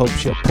sure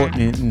hopes you're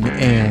putting it in the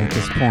air at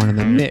this point in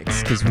the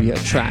mix, cause we are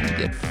trying to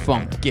get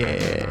funky.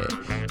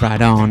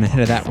 Right on,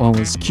 ahead of that one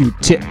was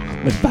Q-Tip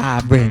with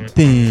Vivrant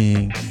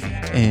Thing.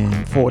 And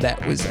before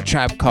that was A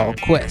Tribe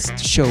Called Quest,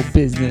 Show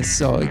Business.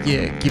 So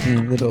yeah, giving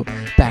a little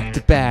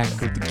back-to-back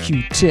with the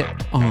Q-Tip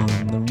on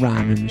the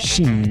rhyming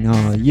machine.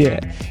 Oh yeah,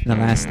 and the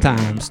last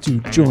time Stu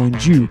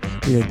joined you,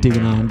 we were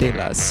digging on De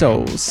La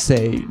Soul,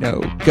 Say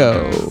No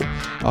Go.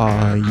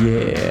 Oh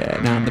yeah,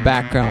 now in the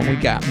background we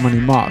got Money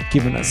Mark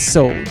giving us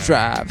Soul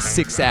Drive,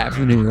 6th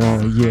Avenue.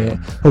 Oh yeah,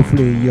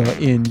 hopefully you're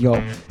in your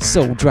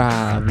Soul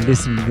Drive,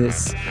 listening to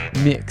this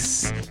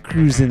mix,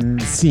 cruising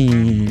the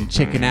scene,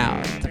 checking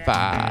out the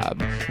vibe,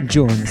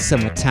 enjoying the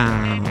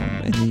summertime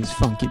and these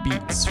funky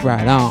beats.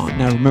 Right on.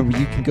 Now remember,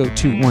 you can go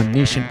to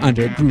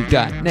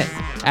onenationundergroove.net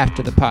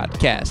after the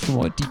podcast for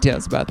more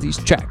details about these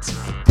tracks,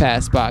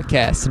 past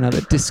podcasts, and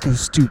other Disco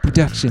Stew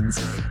productions.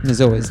 And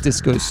as always,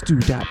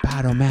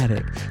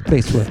 discostew.podomatic,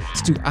 place where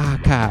Stu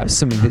archives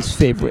some of his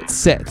favorite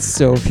sets.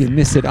 So if you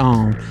miss it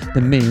on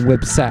the main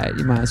website,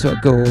 you might as well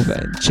go over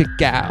and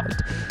check out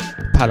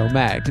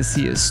Podomatic to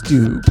see a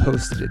Stu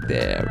posted it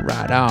there.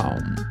 Right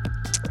on.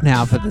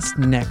 Now for this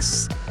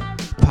next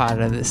part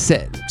of the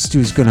set,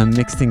 Stu's gonna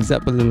mix things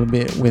up a little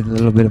bit with a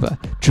little bit of a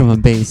drum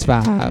and bass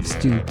vibe.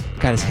 Stu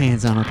got his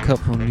hands on a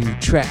couple new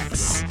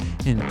tracks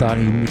and thought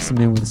he'd mix them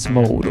in with some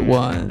older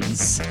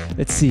ones.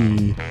 Let's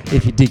see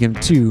if you dig them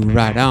too.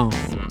 Right on.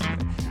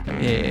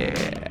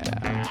 Yeah.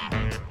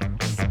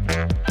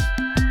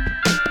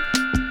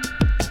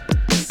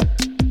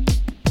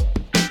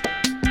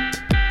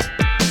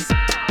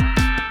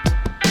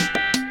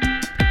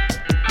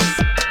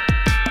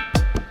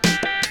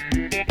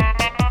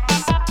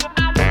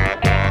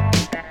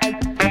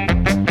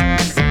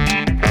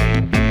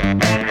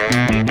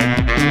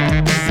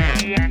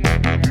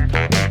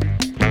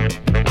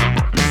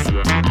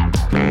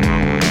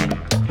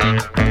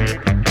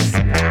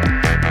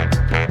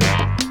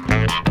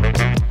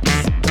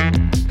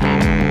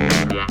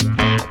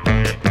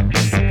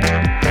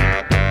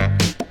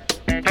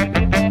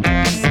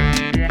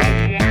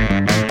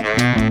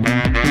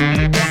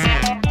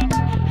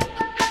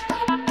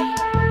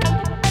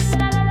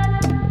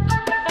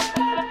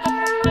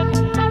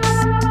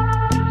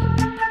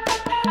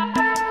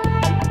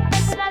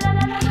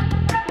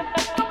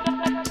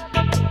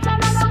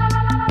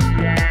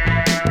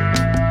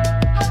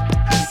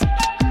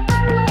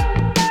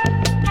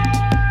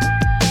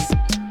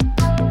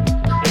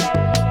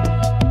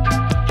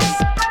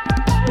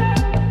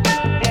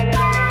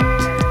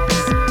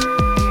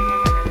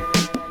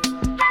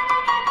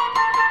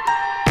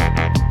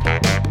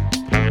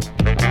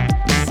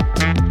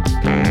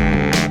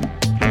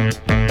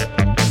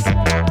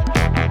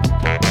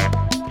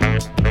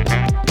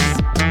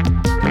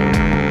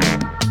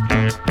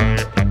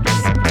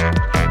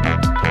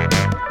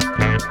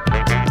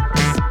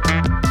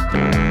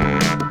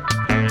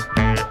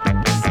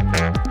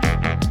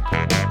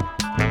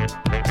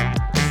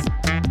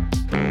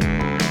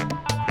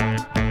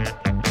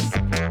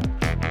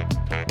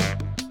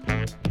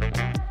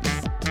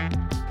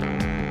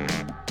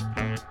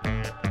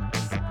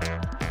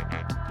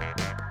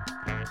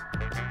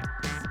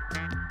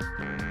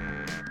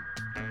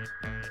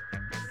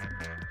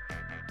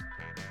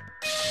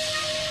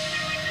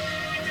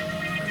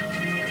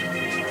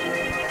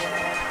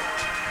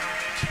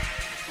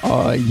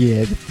 Oh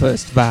yeah, the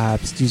first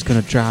vibe Stu's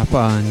gonna drop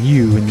on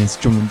you in this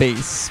drum and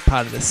bass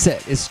part of the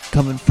set is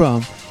coming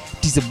from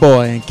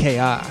Dieselboy and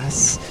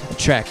Kaos, a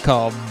track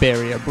called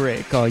Barrier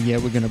Break. Oh yeah,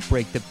 we're gonna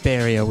break the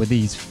barrier with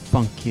these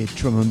funky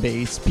drum and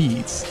bass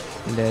beats.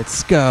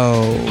 Let's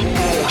go.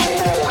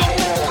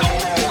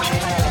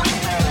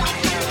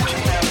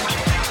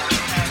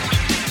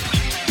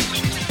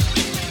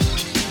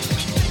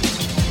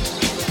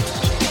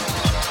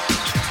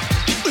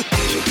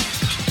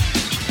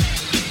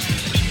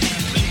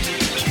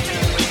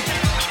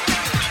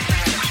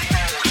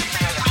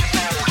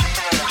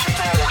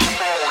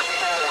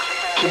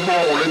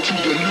 Into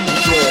the new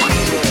zone.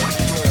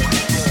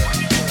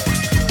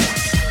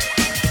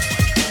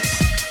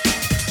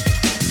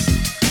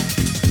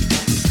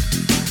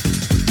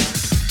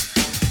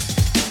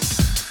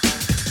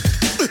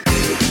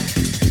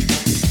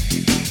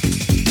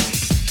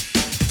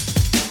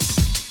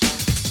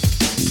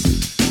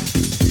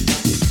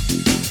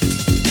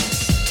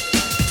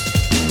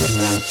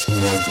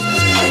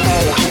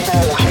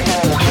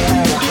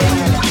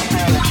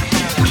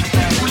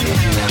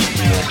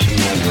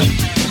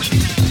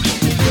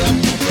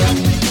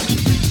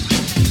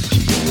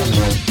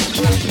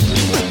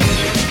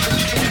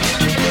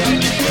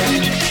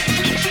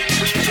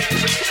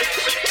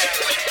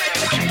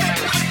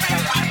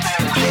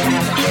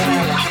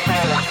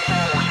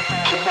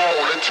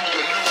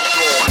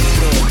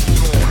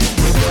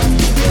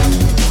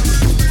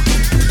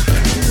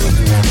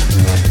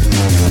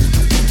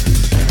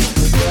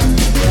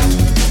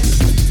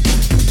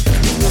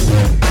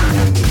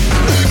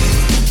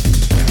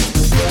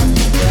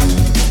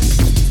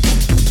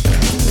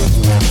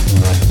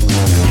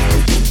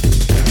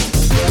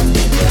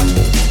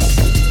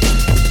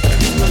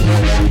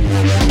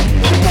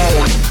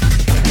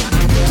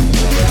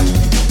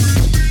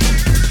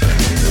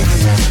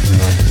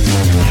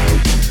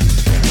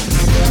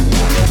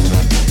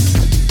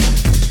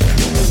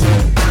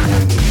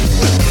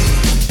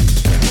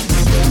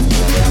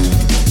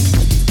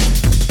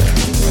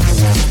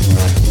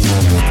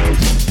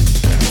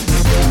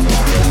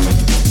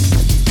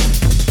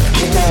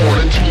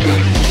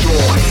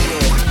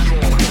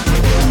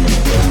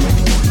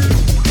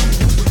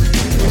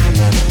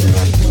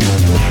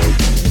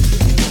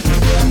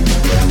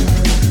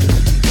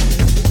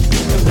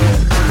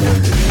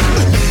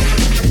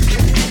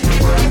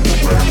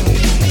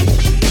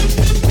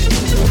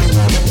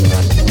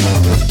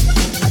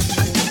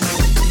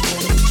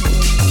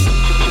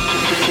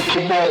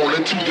 Tomorrow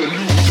into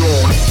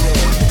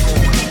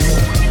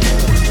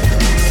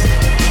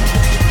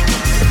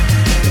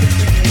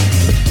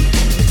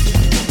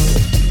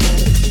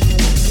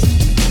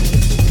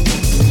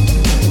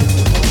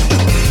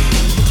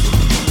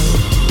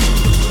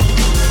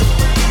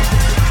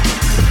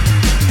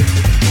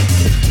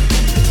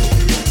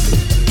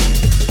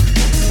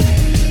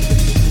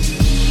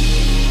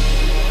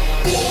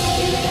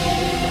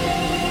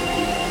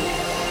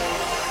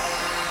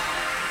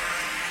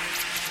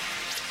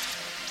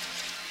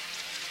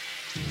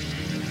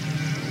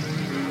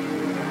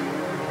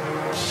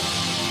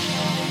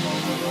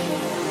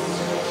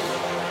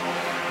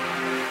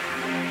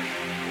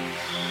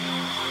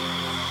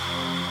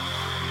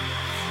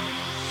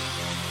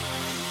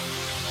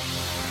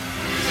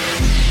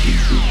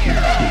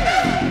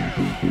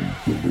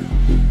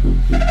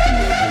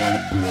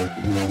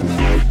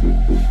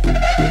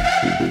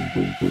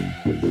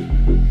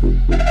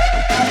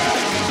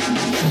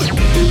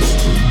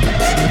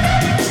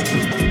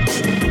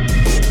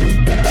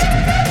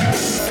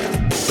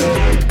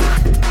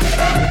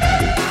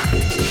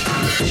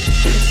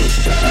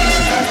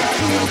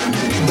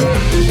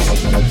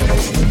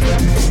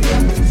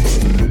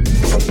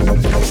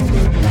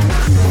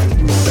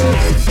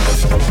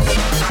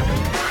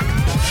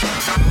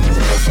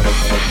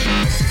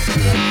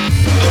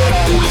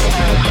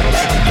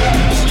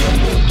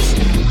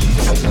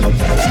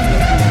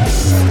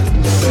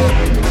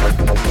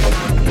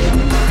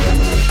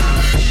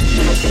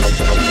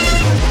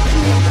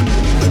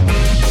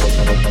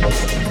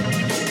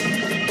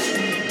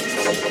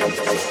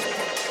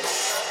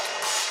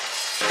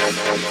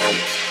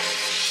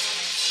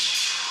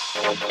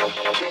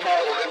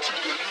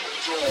the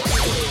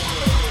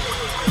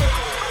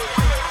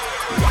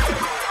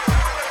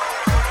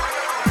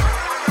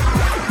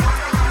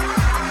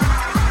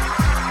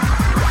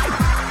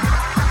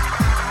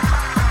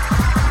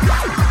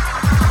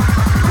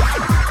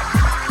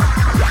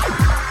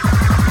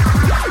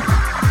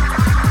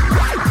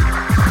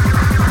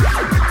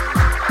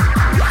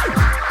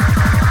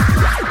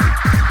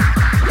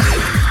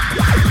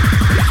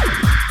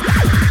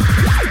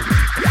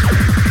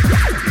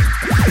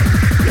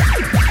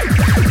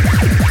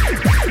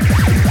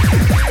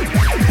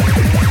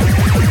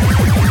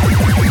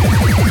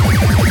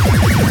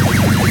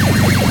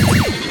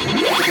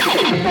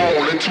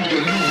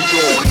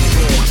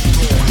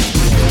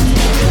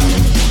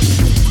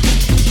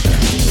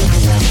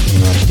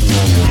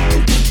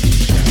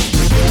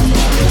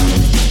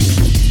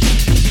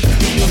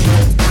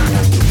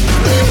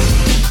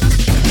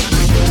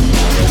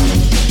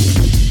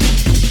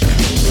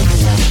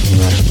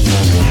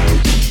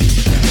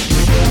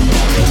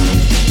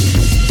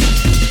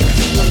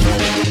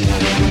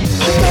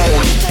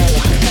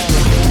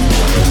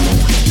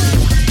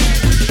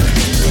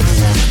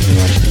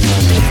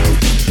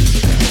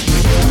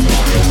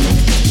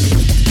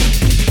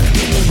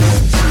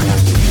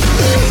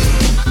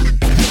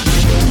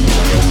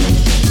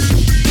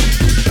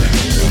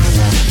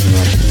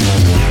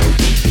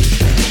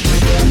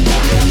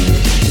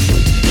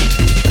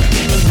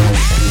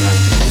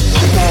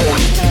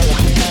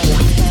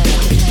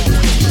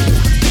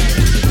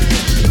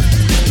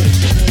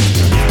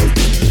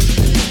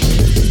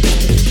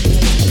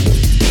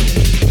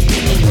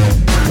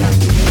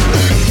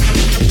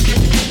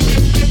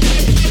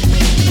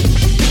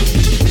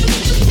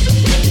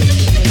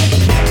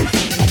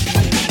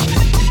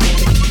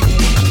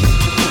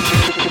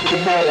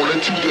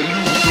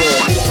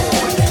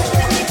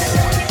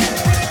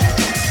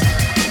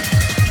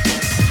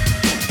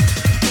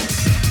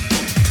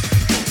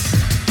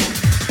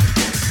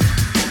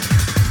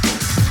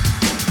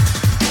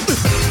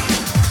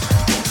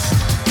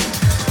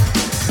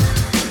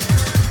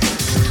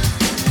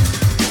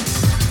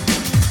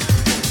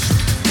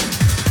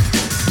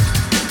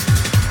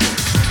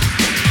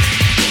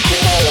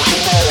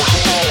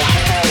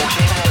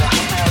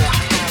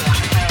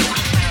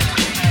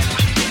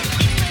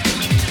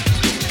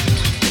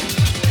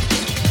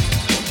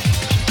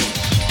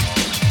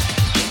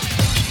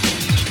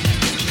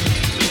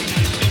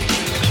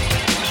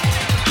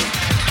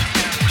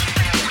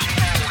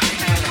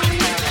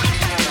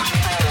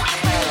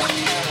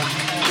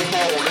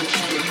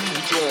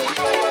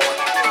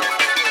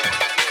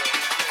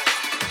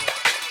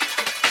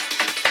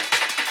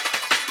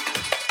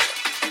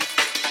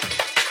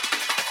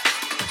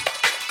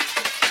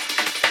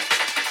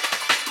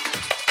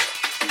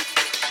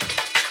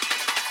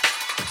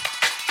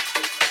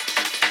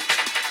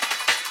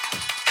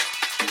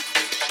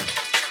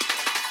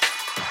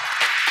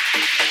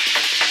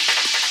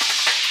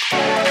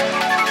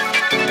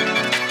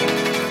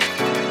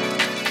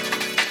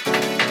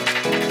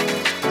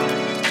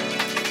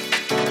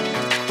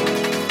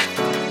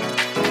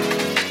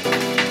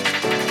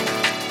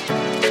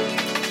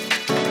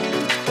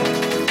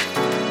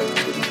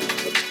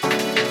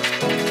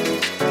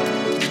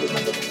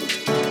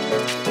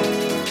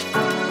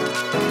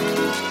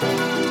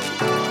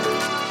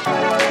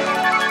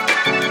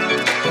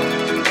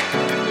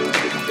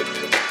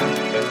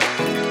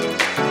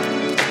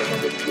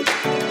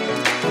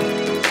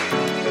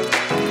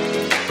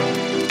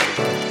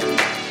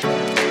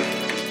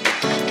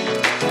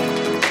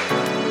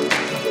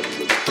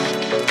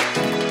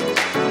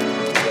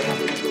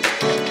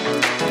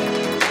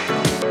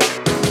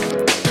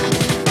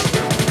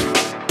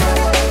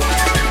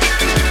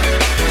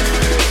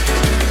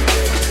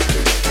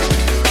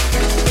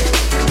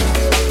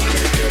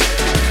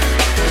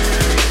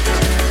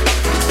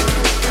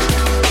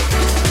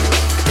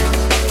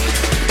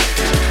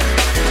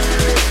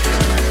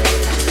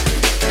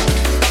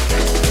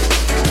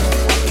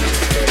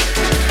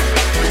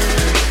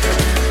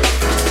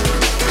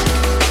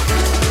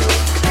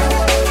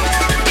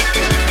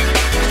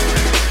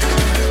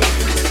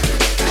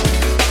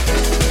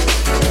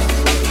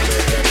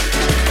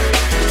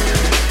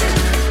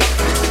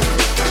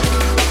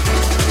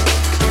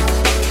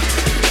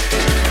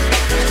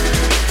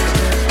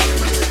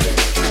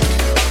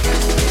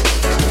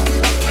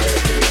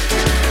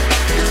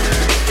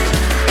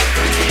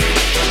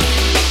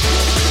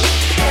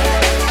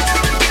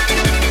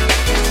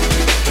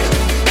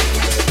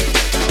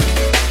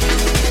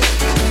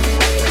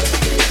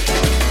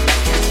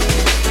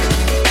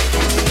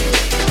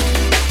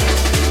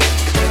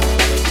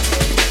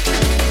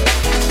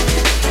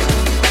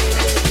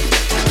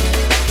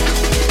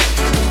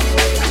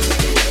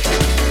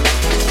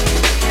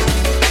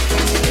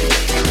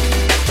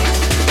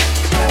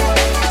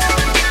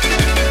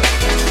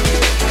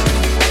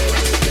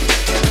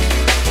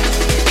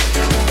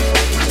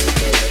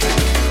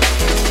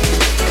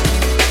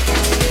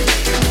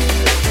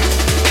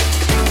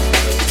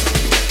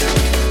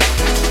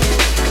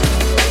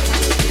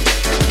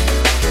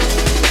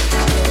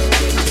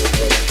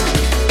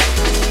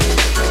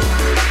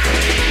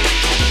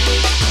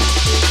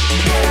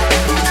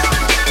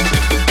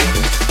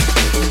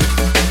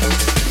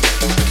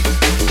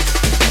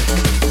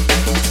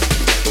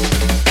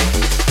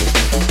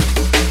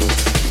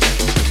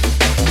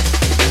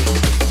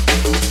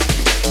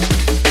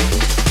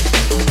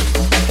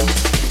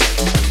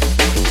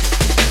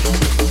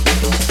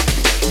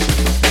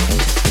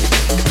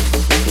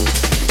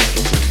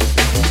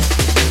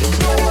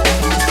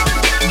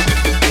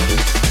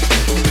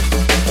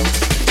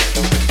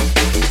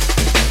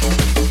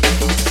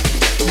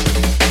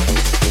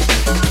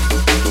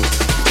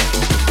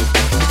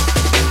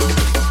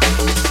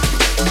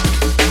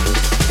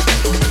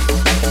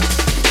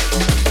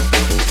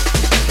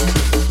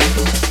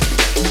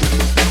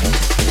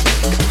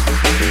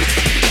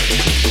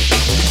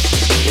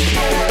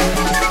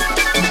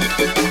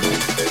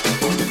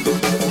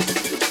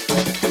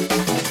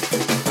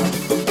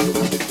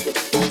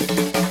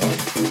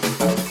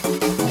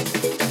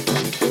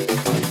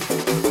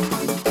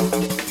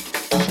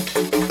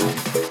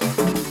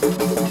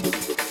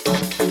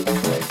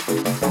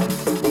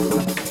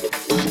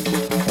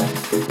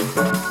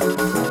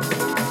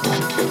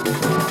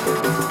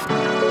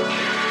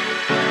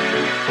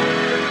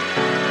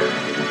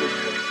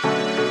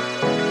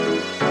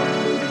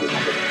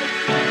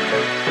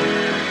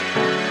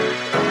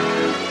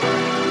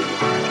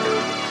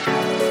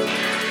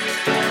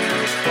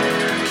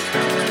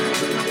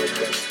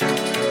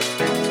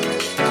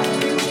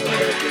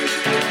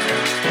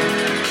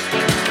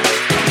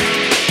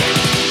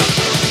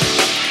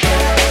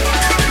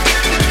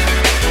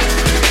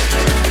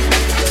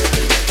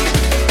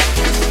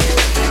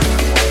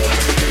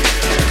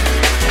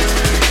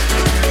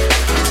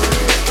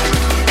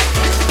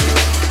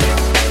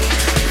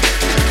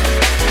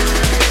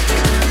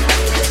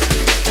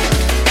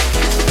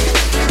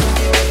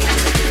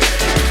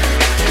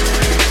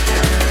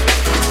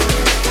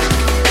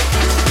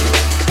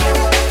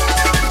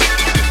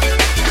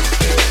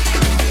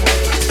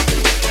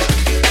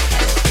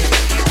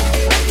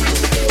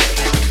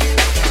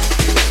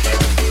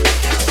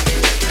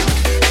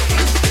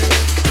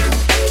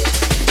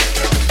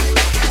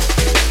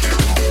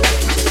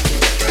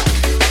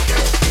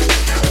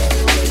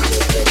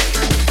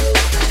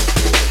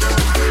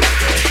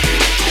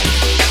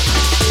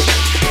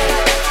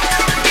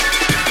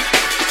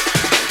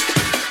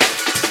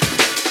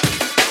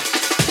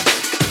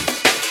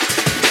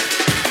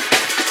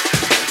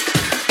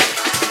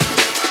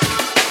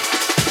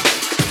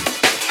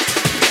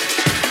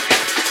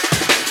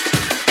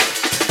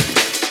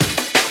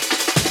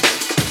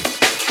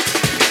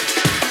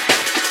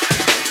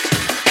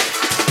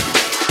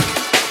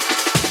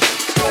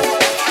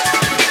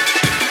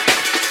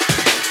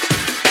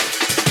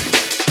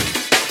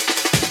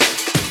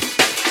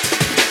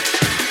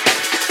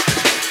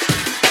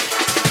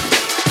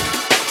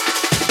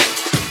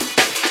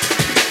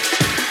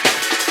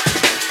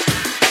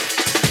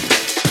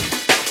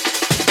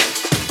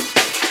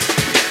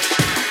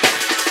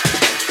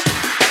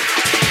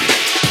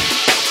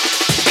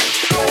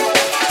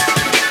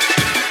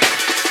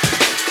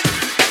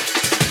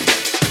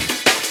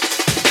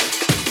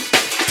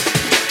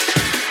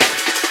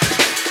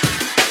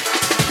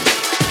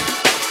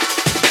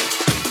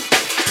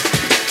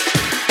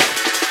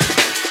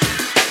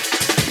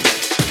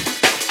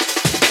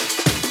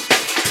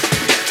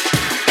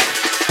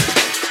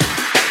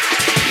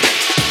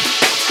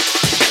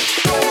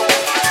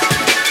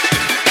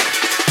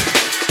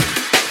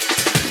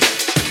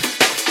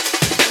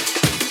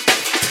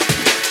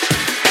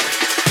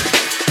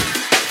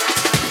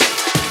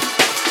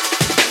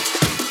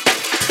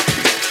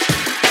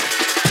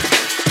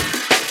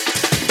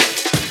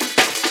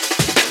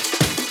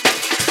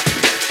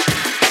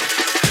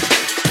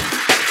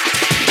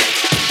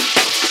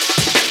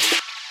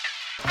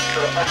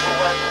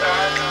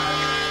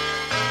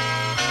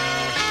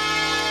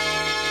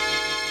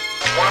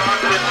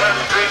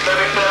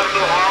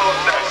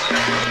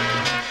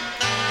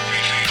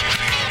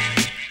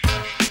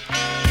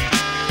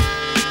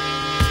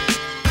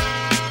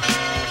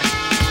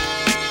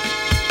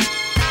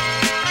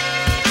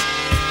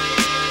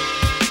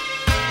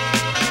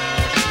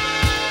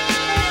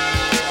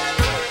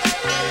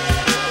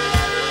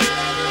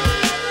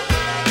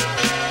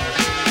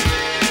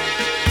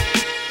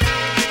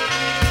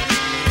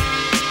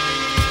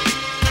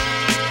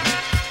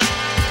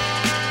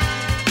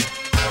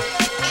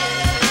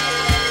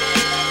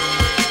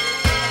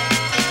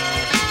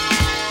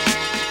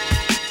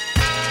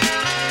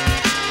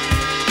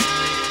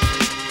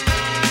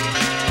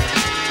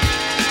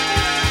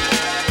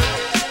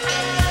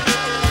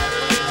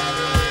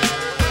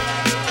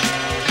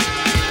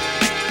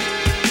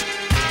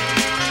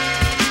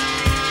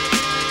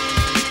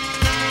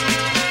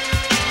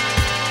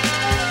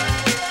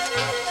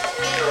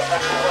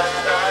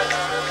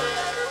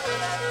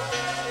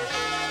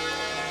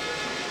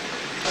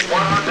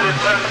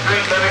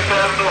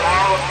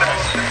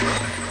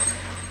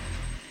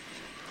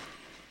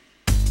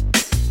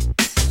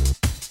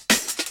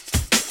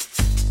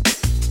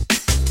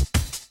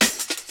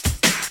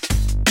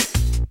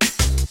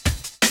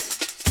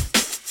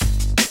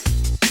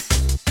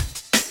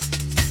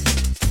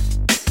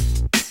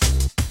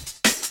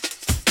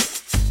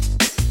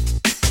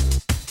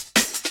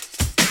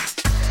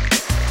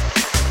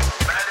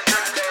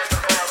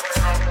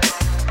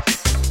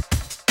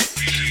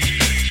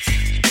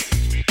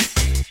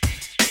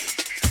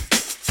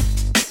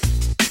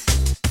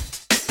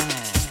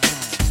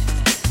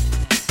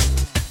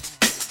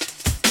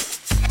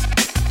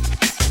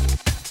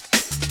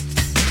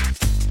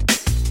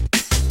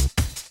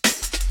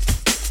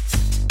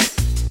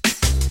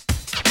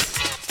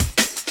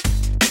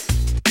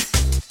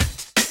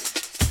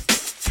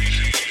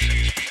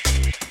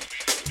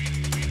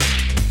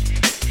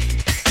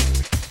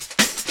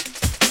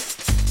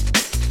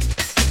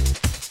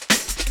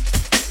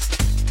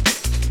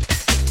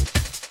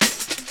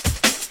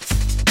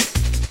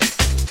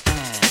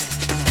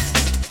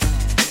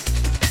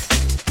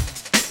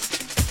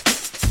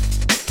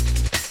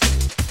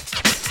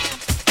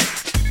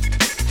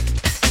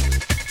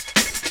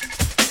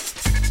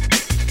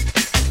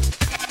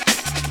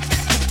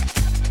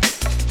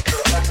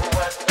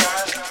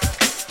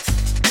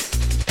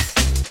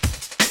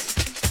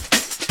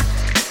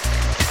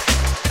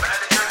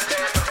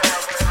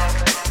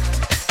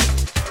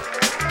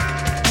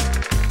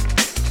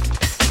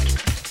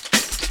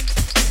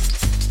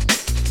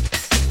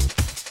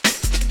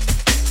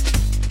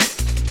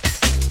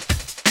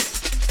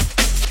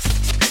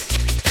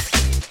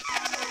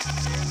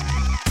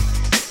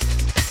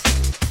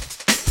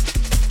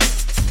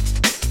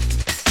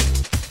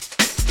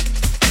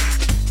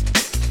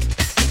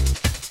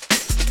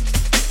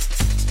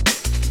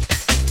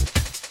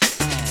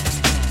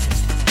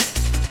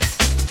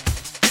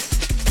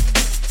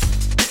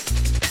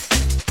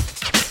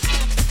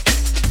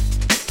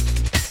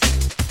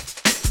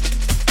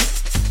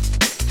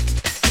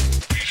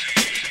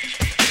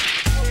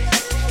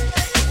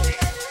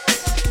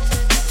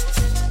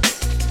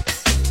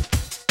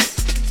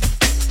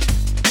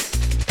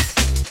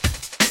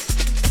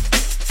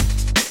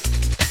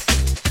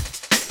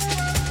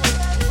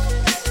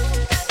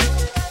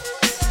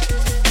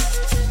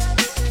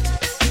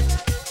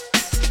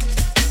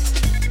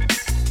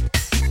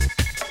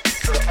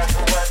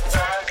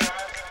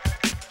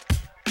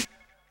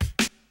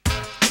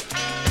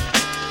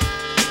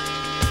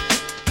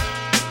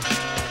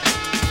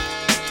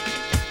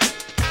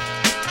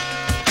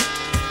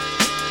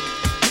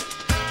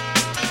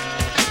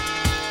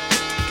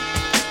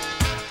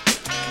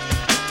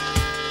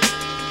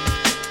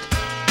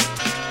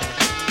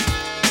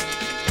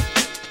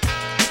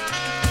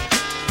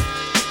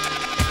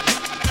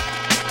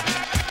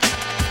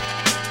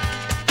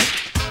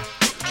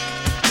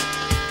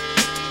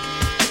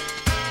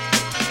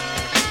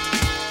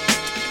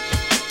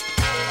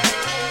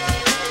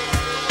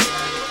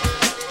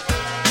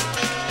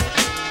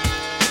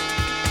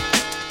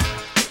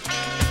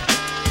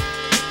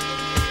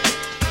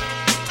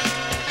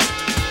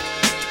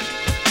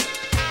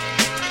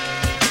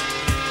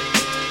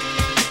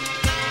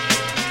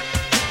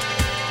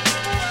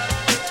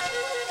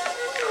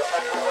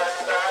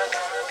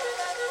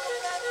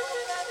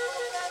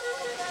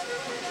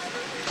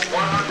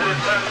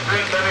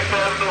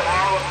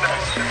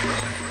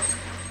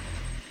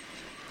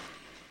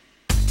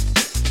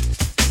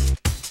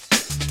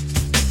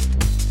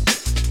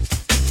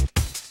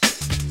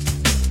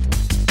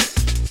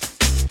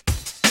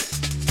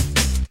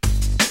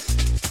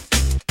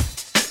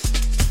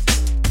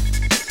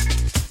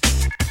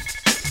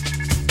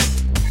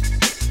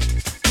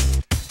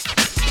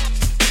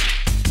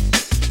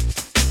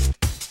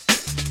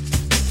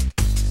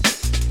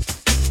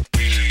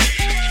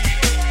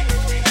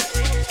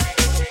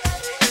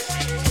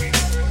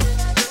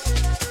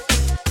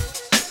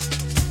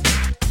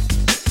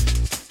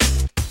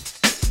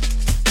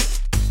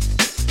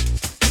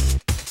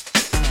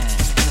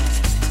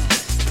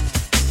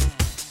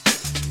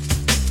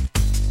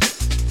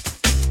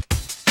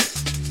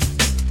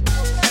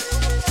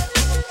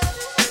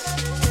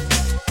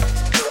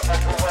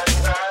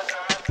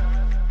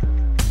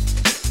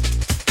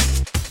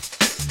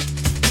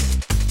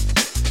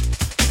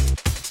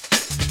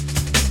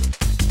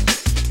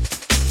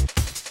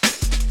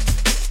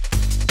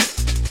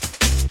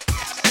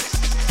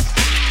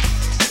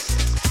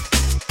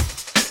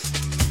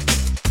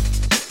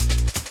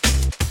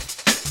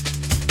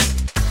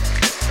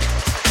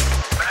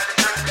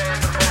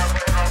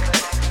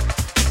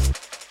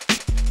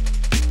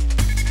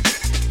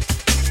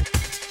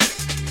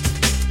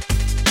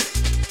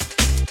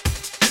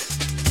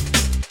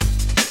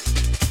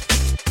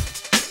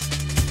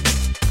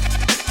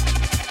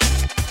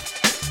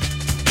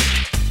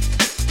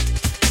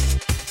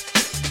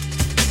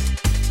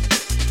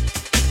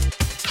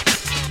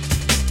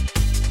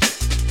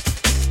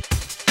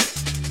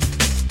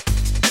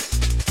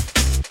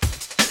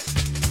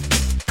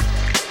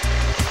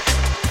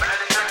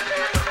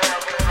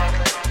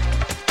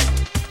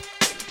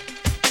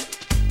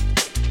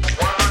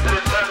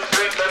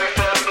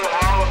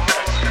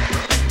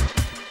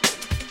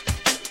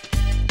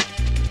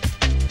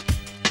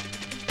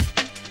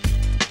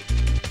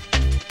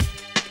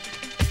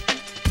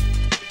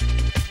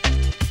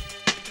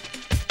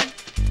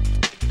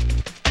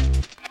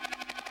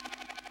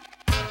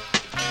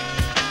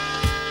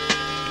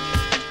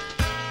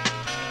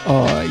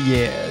Oh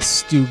yeah,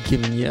 Stu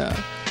giving you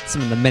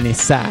some of the many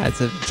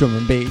sides of drum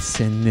and bass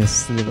in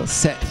this little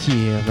set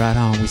here. Right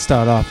on, we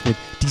start off with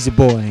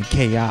Dieselboy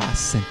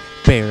Kaos and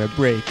Bear a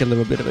Break, a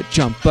little bit of a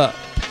jump up,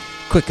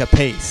 quicker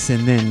pace,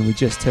 and then we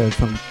just heard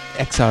from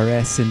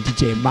XRS and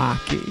DJ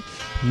Marky,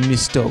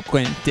 MIsto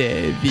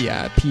Quente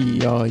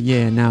VIP. Oh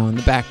yeah, now in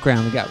the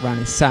background we got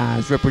Roni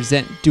Size,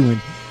 Reprazent doing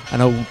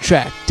an old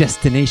track,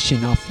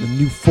 Destination, off the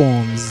New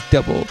Forms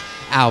double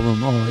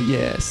album. Oh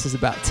yeah, this is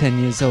about 10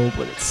 years old,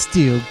 but it's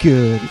still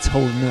good, it's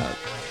holding up.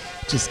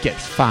 Just get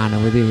finer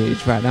with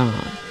age. Right on.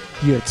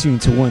 You're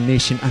tuned to One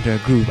Nation Under a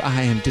Groove.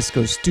 I am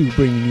Disco Stu,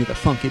 bringing you the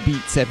funky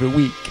beats every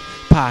week.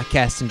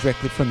 Podcasting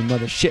directly from the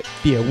mothership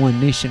via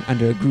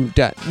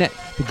onenationunderagroove.net,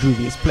 the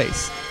grooviest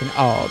place in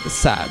all the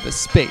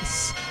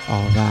cyberspace.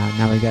 Alright,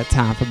 now we got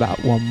time for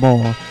about one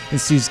more. And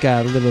Stu's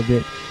got a little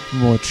bit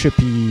more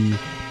trippy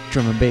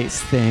drum and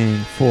bass thing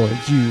for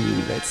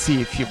you. Let's see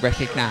if you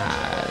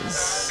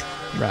recognize.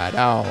 Right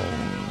on.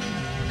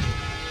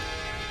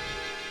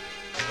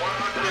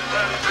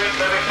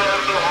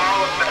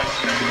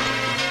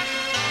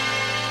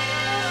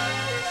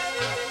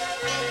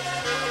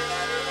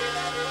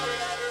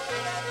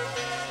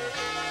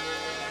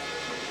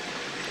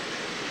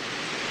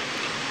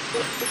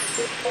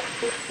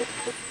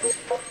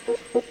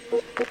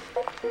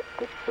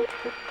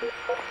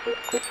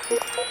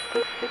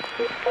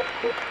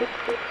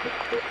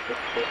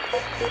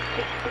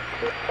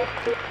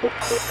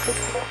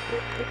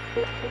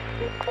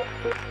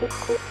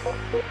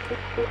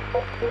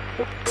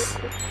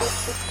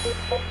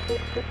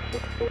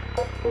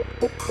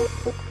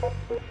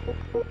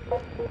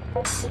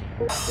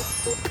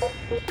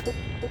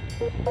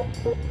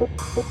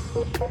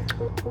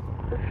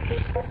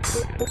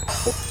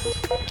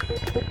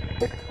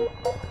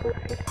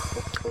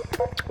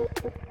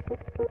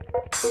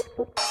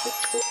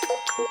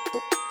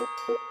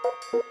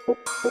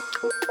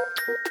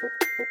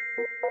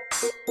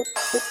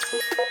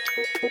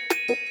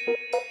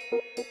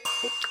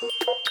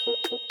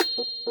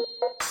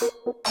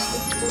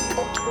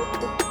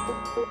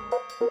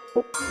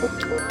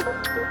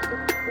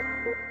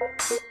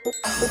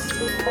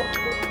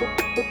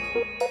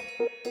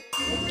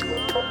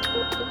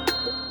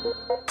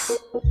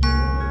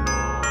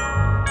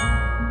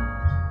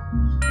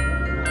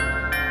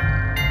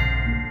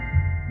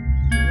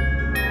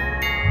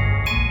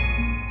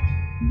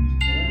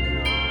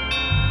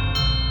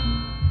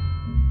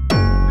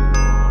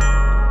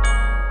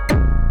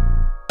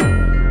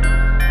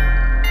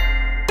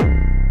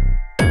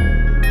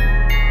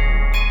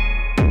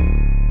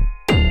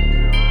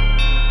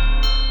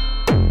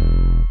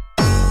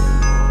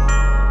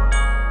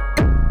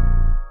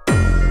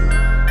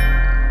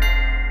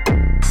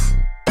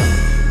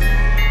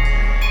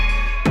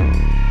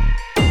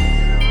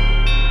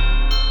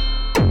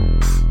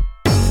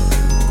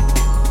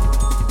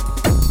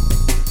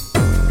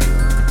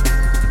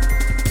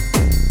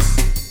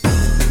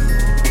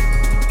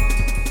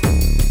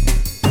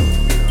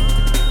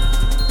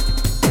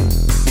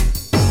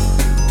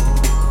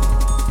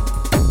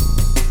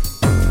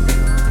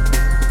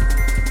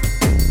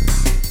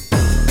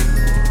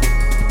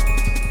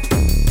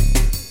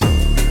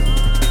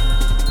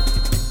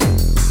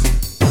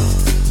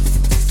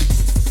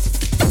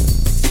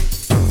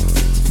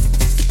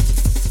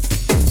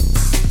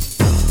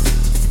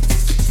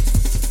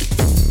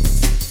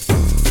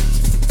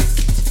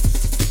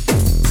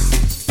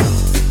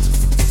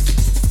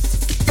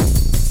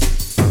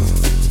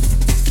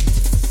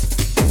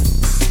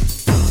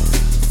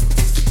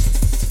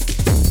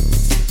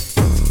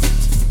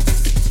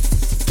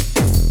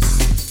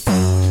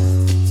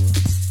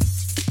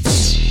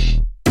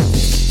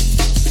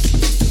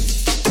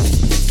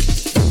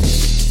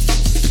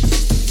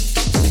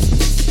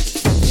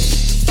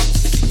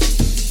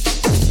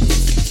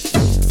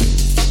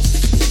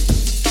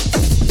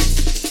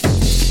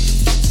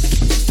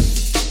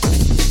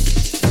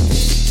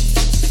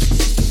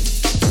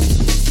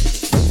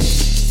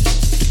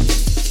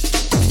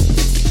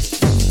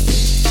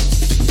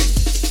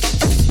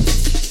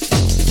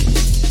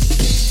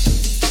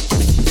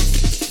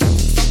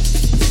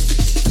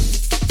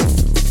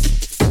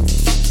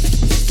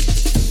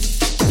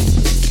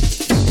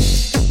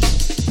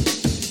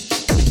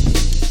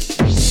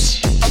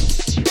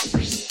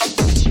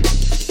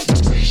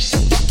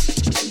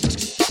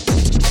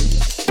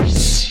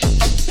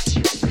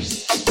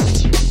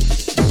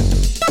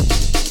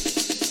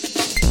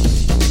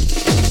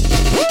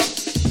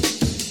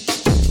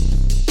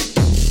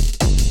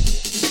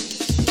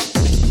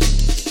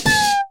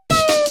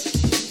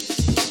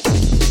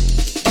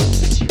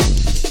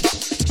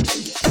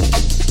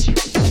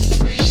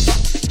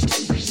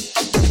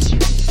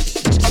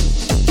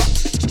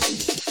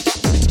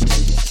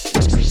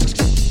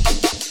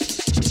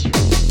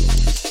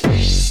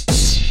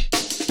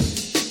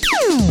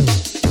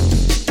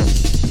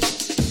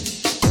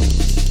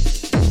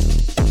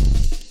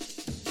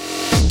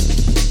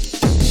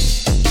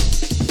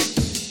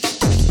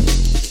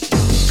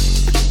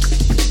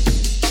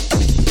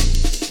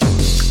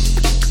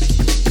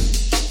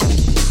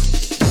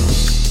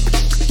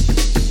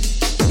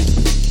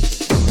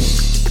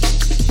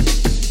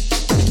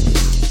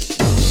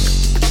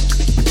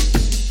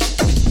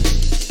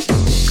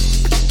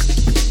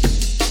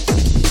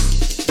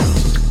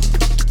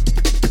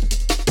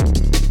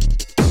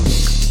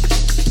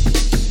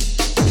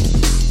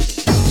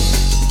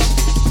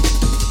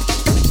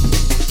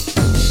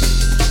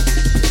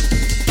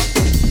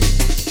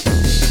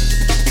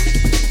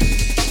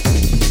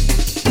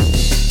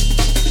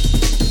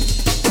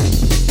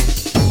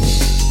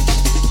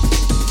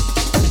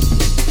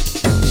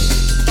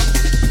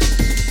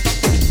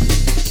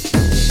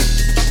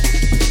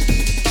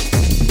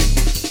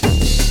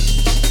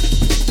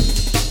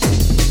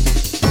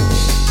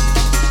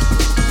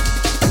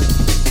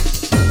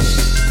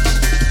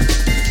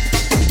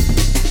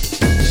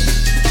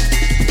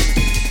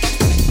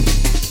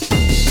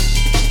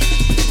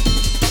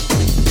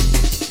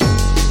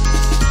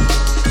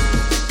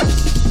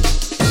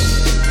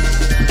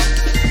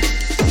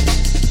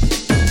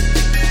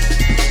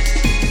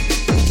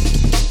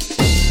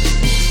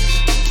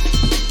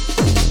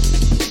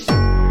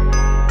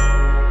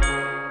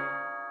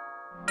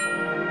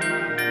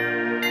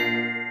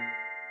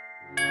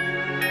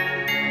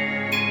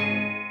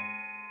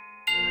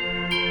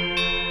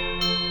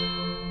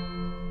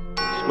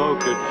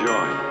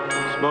 joint,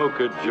 smoke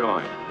a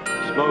joint,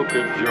 smoke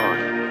a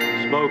joint,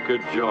 smoke a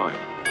joint,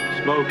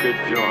 smoke a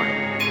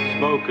joint,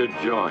 smoke a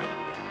joint.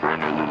 Run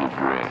a little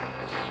grass.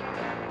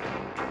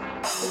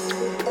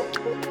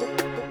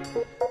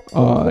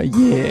 Oh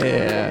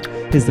yeah,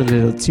 here's a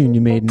little tune you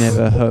may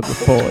never heard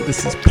before.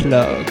 This is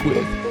Plug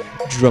with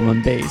drum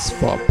and bass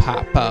for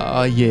Papa.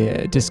 Oh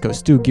yeah, Disco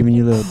Stu giving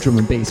you a little drum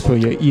and bass for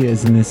your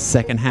ears in this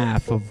second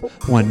half of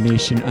One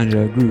Nation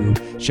Under a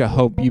Groove. Sure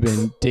hope you've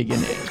been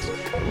digging it.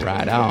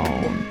 Right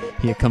on.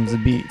 Here comes the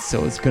beat,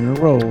 so it's gonna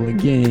roll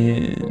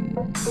again.